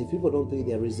 Because if people don't pay,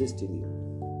 they're resisting you.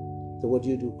 So what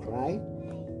do? Cry?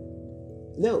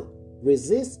 No.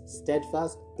 Resist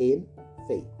steadfast in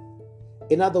faith.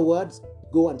 In other words,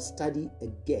 go and study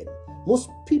again. Most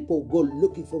people go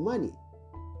looking for money.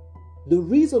 The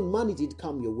reason money did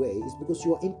come your way is because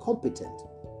you are incompetent.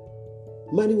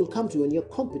 Money will come to you when you're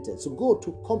competent. So go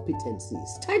to competency.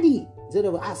 Study. Instead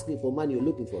of asking for money or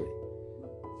looking for it.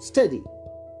 Study.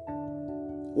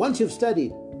 Once you've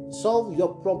studied, solve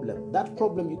your problem. That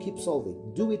problem you keep solving.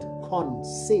 Do it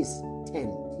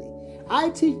consistently. I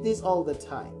teach this all the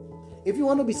time. If you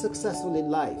want to be successful in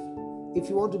life, if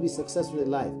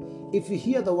you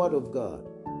hear the word of God,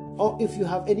 or if you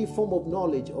have any form of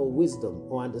knowledge or wisdom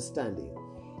or understanding,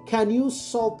 can you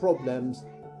solve problems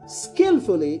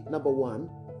skillfully, number one,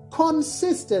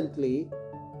 consistently,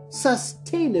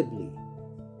 sustainably?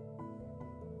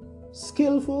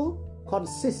 Skillful,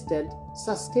 consistent,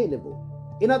 sustainable.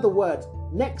 In other words,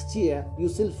 next year you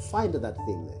still find that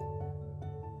thing there.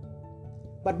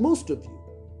 But most of you,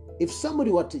 if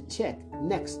somebody were to check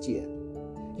next year,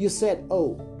 you said,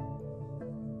 oh,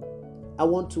 I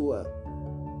want to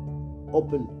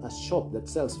open a shop that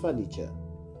sells furniture,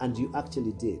 and you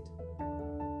actually did.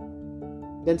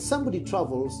 Then somebody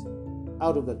travels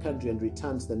out of the country and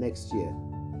returns the next year,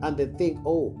 and they think,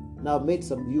 oh, now I've made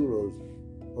some euros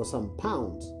or some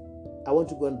pounds. I want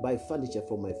to go and buy furniture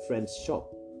from my friend's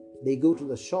shop. They go to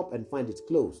the shop and find it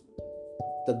closed.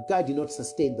 The guy did not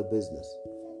sustain the business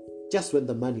just when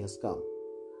the money has come.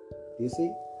 You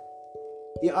see?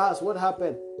 You ask, what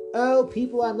happened? Oh,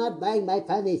 people are not buying my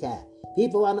furniture.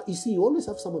 People are not. You see, you always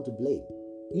have someone to blame.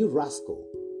 You rascal.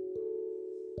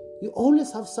 You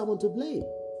always have someone to blame.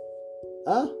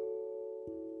 Huh?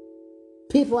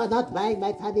 People are not buying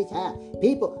my furniture.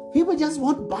 People just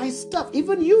won't buy stuff.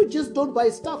 Even you just don't buy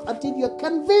stuff until you're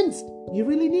convinced you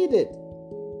really need it.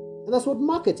 And that's what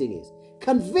marketing is.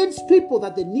 Convince people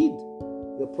that they need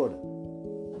your product.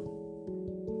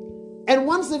 And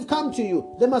once they've come to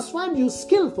you, they must find you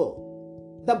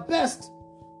skillful, the best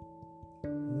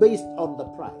based on the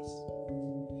price.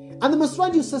 And they must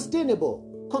find you sustainable,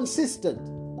 consistent,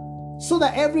 so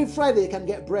that every Friday they can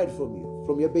get bread from you,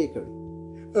 from your bakery.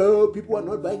 Oh, people are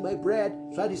not buying my bread,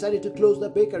 so I decided to close the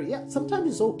bakery. Yeah,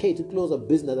 sometimes it's okay to close a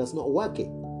business that's not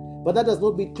working, but that does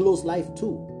not mean close life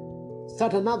too.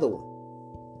 Start another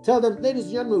one. Tell them, ladies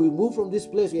and gentlemen, we moved from this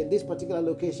place, we're in this particular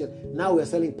location. Now we're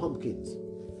selling pumpkins.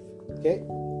 Okay?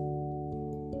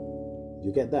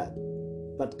 You get that?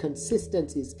 But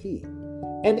consistency is key.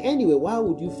 And anyway, why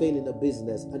would you fail in a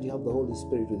business and you have the Holy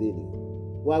Spirit within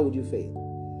you? Why would you fail?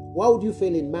 Why would you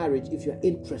fail in marriage if you're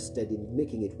interested in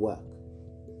making it work?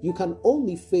 You can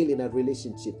only fail in a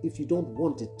relationship if you don't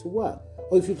want it to work,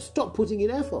 or if you've stopped putting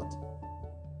in effort.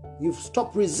 You've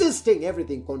stopped resisting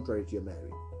everything contrary to your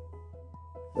marriage.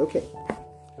 Okay.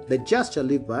 The just shall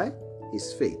live by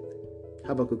his faith.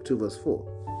 Habakkuk 2 verse 4.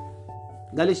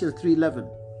 Galatians 3:11.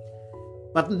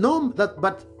 But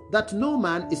no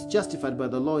man is justified by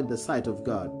the law in the sight of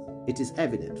God. It is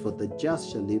evident, for the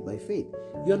just shall live by faith.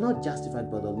 You're not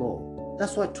justified by the law.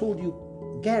 That's why I told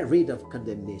you, get rid of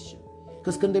condemnation.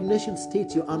 Because condemnation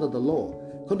states you're under the law.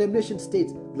 Condemnation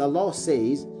states, the law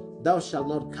says, thou shalt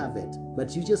not covet.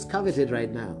 But you just coveted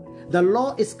right now. The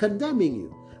law is condemning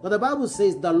you. But the Bible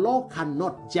says the law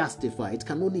cannot justify. It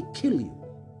can only kill you.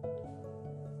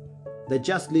 The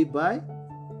just live by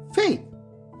faith.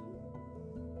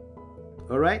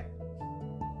 All right?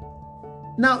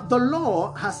 Now, the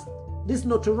law has this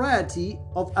notoriety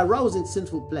of arousing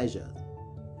sinful pleasures.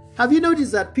 Have you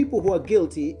noticed that people who are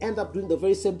guilty end up doing the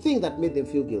very same thing that made them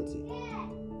feel guilty?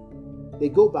 They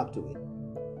go back to it.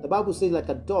 The Bible says, like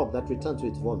a dog that returns to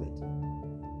its vomit.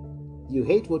 You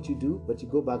hate what you do, but you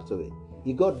go back to it.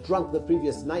 You got drunk the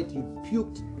previous night, you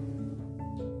puked,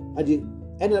 and you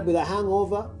ended up with a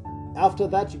hangover. After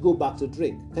that, you go back to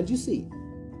drink. Can't you see?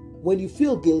 When you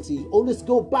feel guilty, you always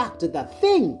go back to that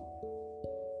thing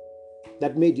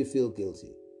that made you feel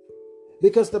guilty.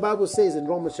 Because the Bible says in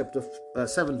Romans chapter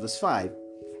 7 verse 5,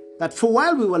 that for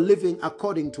while we were living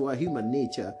according to our human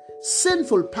nature,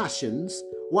 sinful passions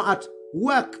were at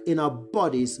work in our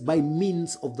bodies by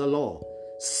means of the law.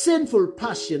 Sinful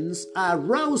passions are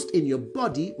aroused in your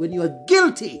body when you are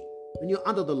guilty, when you're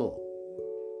under the law.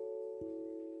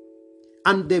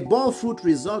 And they bore fruit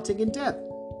resulting in death.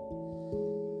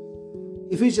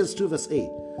 Ephesians 2 verse 8.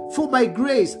 For by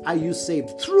grace are you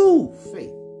saved through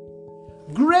faith.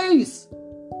 Grace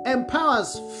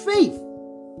empowers faith.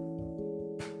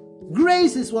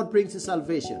 Grace is what brings you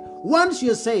salvation. Once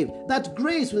you're saved, that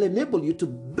grace will enable you to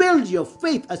build your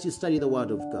faith as you study the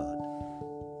Word of God.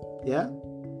 Yeah?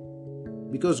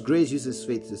 Because grace uses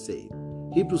faith to save.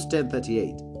 Hebrews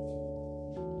 10:38.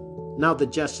 Now the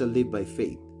just shall live by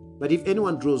faith. But if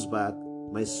anyone draws back,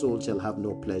 my soul shall have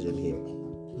no pleasure in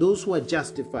him. Those who are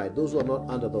justified, those who are not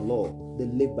under the law, they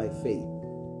live by faith.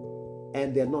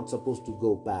 And they're not supposed to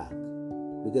go back,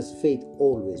 because faith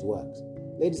always works.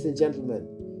 Ladies and gentlemen,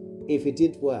 if it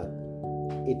didn't work,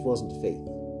 it wasn't faith.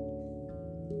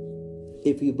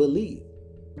 If you believe,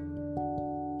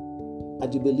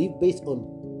 and you believe based on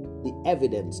the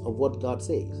evidence of what God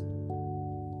says,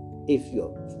 if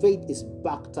your faith is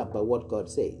backed up by what God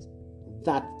says,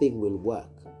 that thing will work.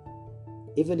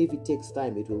 Even if it takes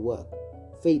time, it will work.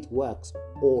 Faith works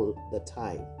all the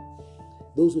time.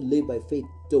 Those who live by faith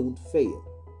don't fail.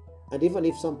 And even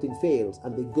if something fails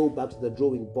and they go back to the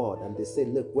drawing board and they say,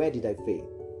 look, where did I fail?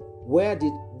 Where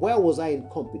was I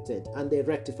incompetent? And they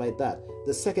rectify that.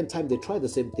 The second time they try the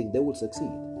same thing, they will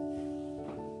succeed.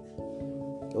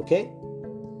 Okay?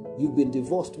 You've been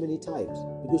divorced many times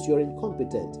because you're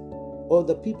incompetent. Or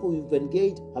the people you've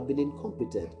engaged have been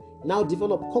incompetent. Now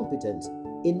develop competence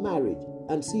in marriage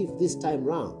and see if this time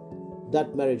round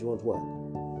that marriage won't work.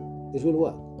 It will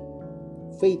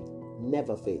work. Faith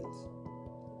never fails.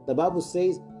 The Bible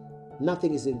says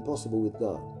nothing is impossible with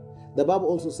God. The Bible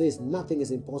also says nothing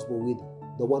is impossible with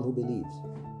the one who believes.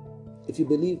 If you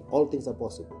believe, all things are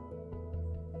possible.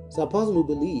 So a person who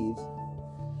believes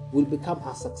will become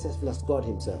as successful as God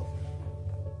himself.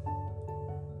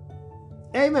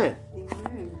 Amen.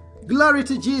 Amen. Glory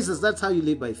to Jesus. That's how you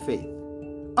live by faith.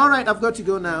 All right, I've got to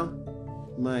go now.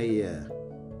 My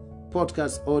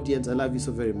podcast audience, I love you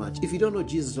so very much. If you don't know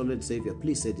Jesus, Lord and Savior,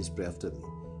 please say this prayer after me.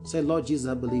 Say, Lord Jesus,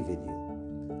 I believe in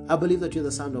you. I believe that you're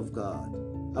the Son of God.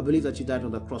 I believe that you died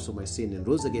on the cross for my sin and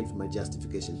rose again for my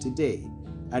justification. Today,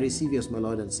 I receive you as my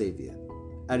Lord and Savior.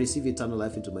 I receive eternal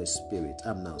life into my spirit.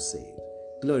 I'm now saved.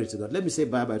 Glory to God. Let me say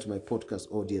bye-bye to my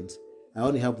podcast audience. I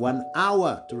only have 1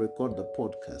 hour to record the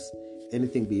podcast.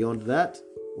 Anything beyond that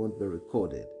won't be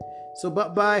recorded. So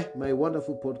bye-bye, my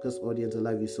wonderful podcast audience. I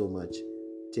love you so much.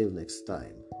 Till next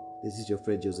time. This is your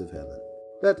friend Joseph Helen.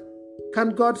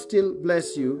 Can God still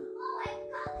bless you?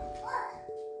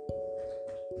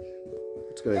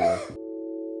 What's going on?